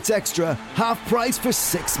and Sports Extra, half price for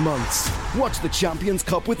 6 months. Watch the Champions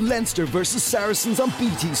Cup with Leinster versus Saracens on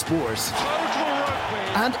BT Sport.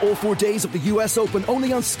 And all 4 days of the US Open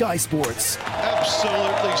only on Sky Sports.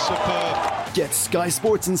 Absolutely superb. Get Sky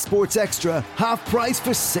Sports and Sports Extra, half price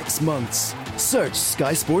for 6 months. Search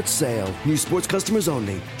Sky Sports Sale. New sports customers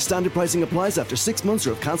only. Standard pricing applies after 6 months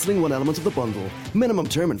or of cancelling one element of the bundle. Minimum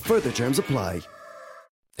term and further terms apply.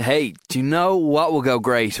 Hey, do you know what will go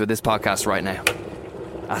great with this podcast right now?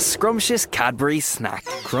 A scrumptious Cadbury snack.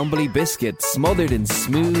 Crumbly biscuit smothered in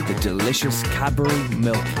smooth, delicious Cadbury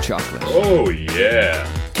milk chocolate. Oh, yeah.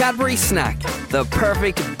 Cadbury Snack. The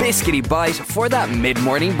perfect biscuity bite for that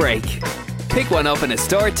mid-morning break. Pick one up in a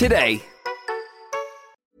store today.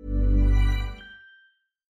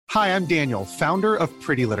 Hi, I'm Daniel, founder of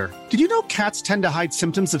Pretty Litter. Did you know cats tend to hide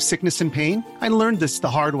symptoms of sickness and pain? I learned this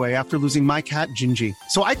the hard way after losing my cat, Gingy.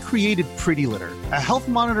 So I created Pretty Litter, a health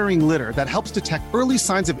monitoring litter that helps detect early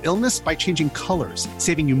signs of illness by changing colors,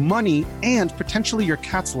 saving you money and potentially your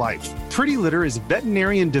cat's life. Pretty Litter is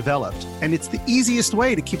veterinarian developed, and it's the easiest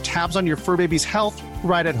way to keep tabs on your fur baby's health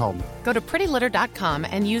right at home. Go to prettylitter.com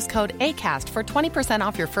and use code ACAST for 20%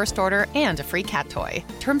 off your first order and a free cat toy.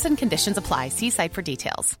 Terms and conditions apply. See site for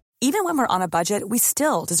details. Even when we're on a budget, we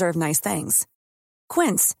still deserve nice things.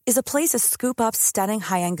 Quince is a place to scoop up stunning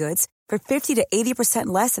high-end goods for 50 to 80%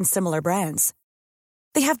 less than similar brands.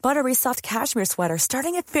 They have buttery soft cashmere sweaters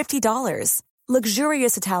starting at $50,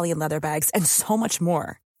 luxurious Italian leather bags, and so much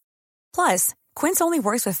more. Plus, Quince only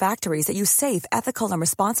works with factories that use safe, ethical, and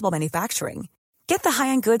responsible manufacturing. Get the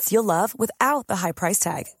high-end goods you'll love without the high price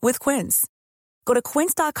tag with Quince. Go to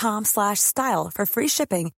quince.com/style for free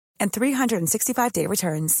shipping and 365-day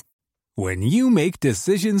returns. When you make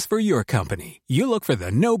decisions for your company, you look for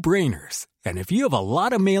the no-brainers. And if you have a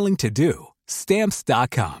lot of mailing to do,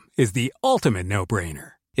 Stamps.com is the ultimate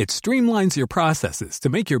no-brainer. It streamlines your processes to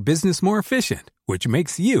make your business more efficient, which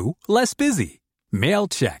makes you less busy. Mail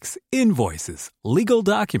checks, invoices, legal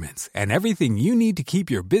documents, and everything you need to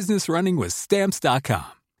keep your business running with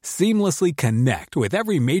Stamps.com. Seamlessly connect with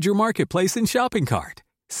every major marketplace and shopping cart.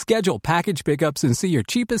 Schedule package pickups and see your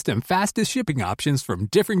cheapest and fastest shipping options from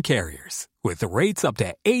different carriers, with rates up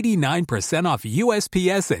to 89% off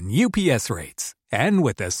USPS and UPS rates. And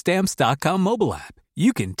with the Stamps.com mobile app,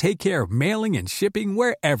 you can take care of mailing and shipping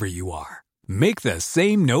wherever you are. Make the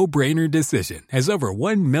same no-brainer decision as over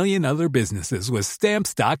 1 million other businesses with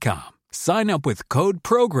Stamps.com. Sign up with code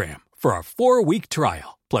PROGRAM for a 4-week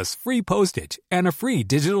trial, plus free postage and a free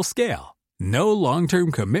digital scale. No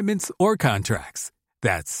long-term commitments or contracts.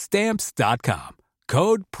 That's Stamps.com.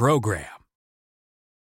 Code PROGRAM.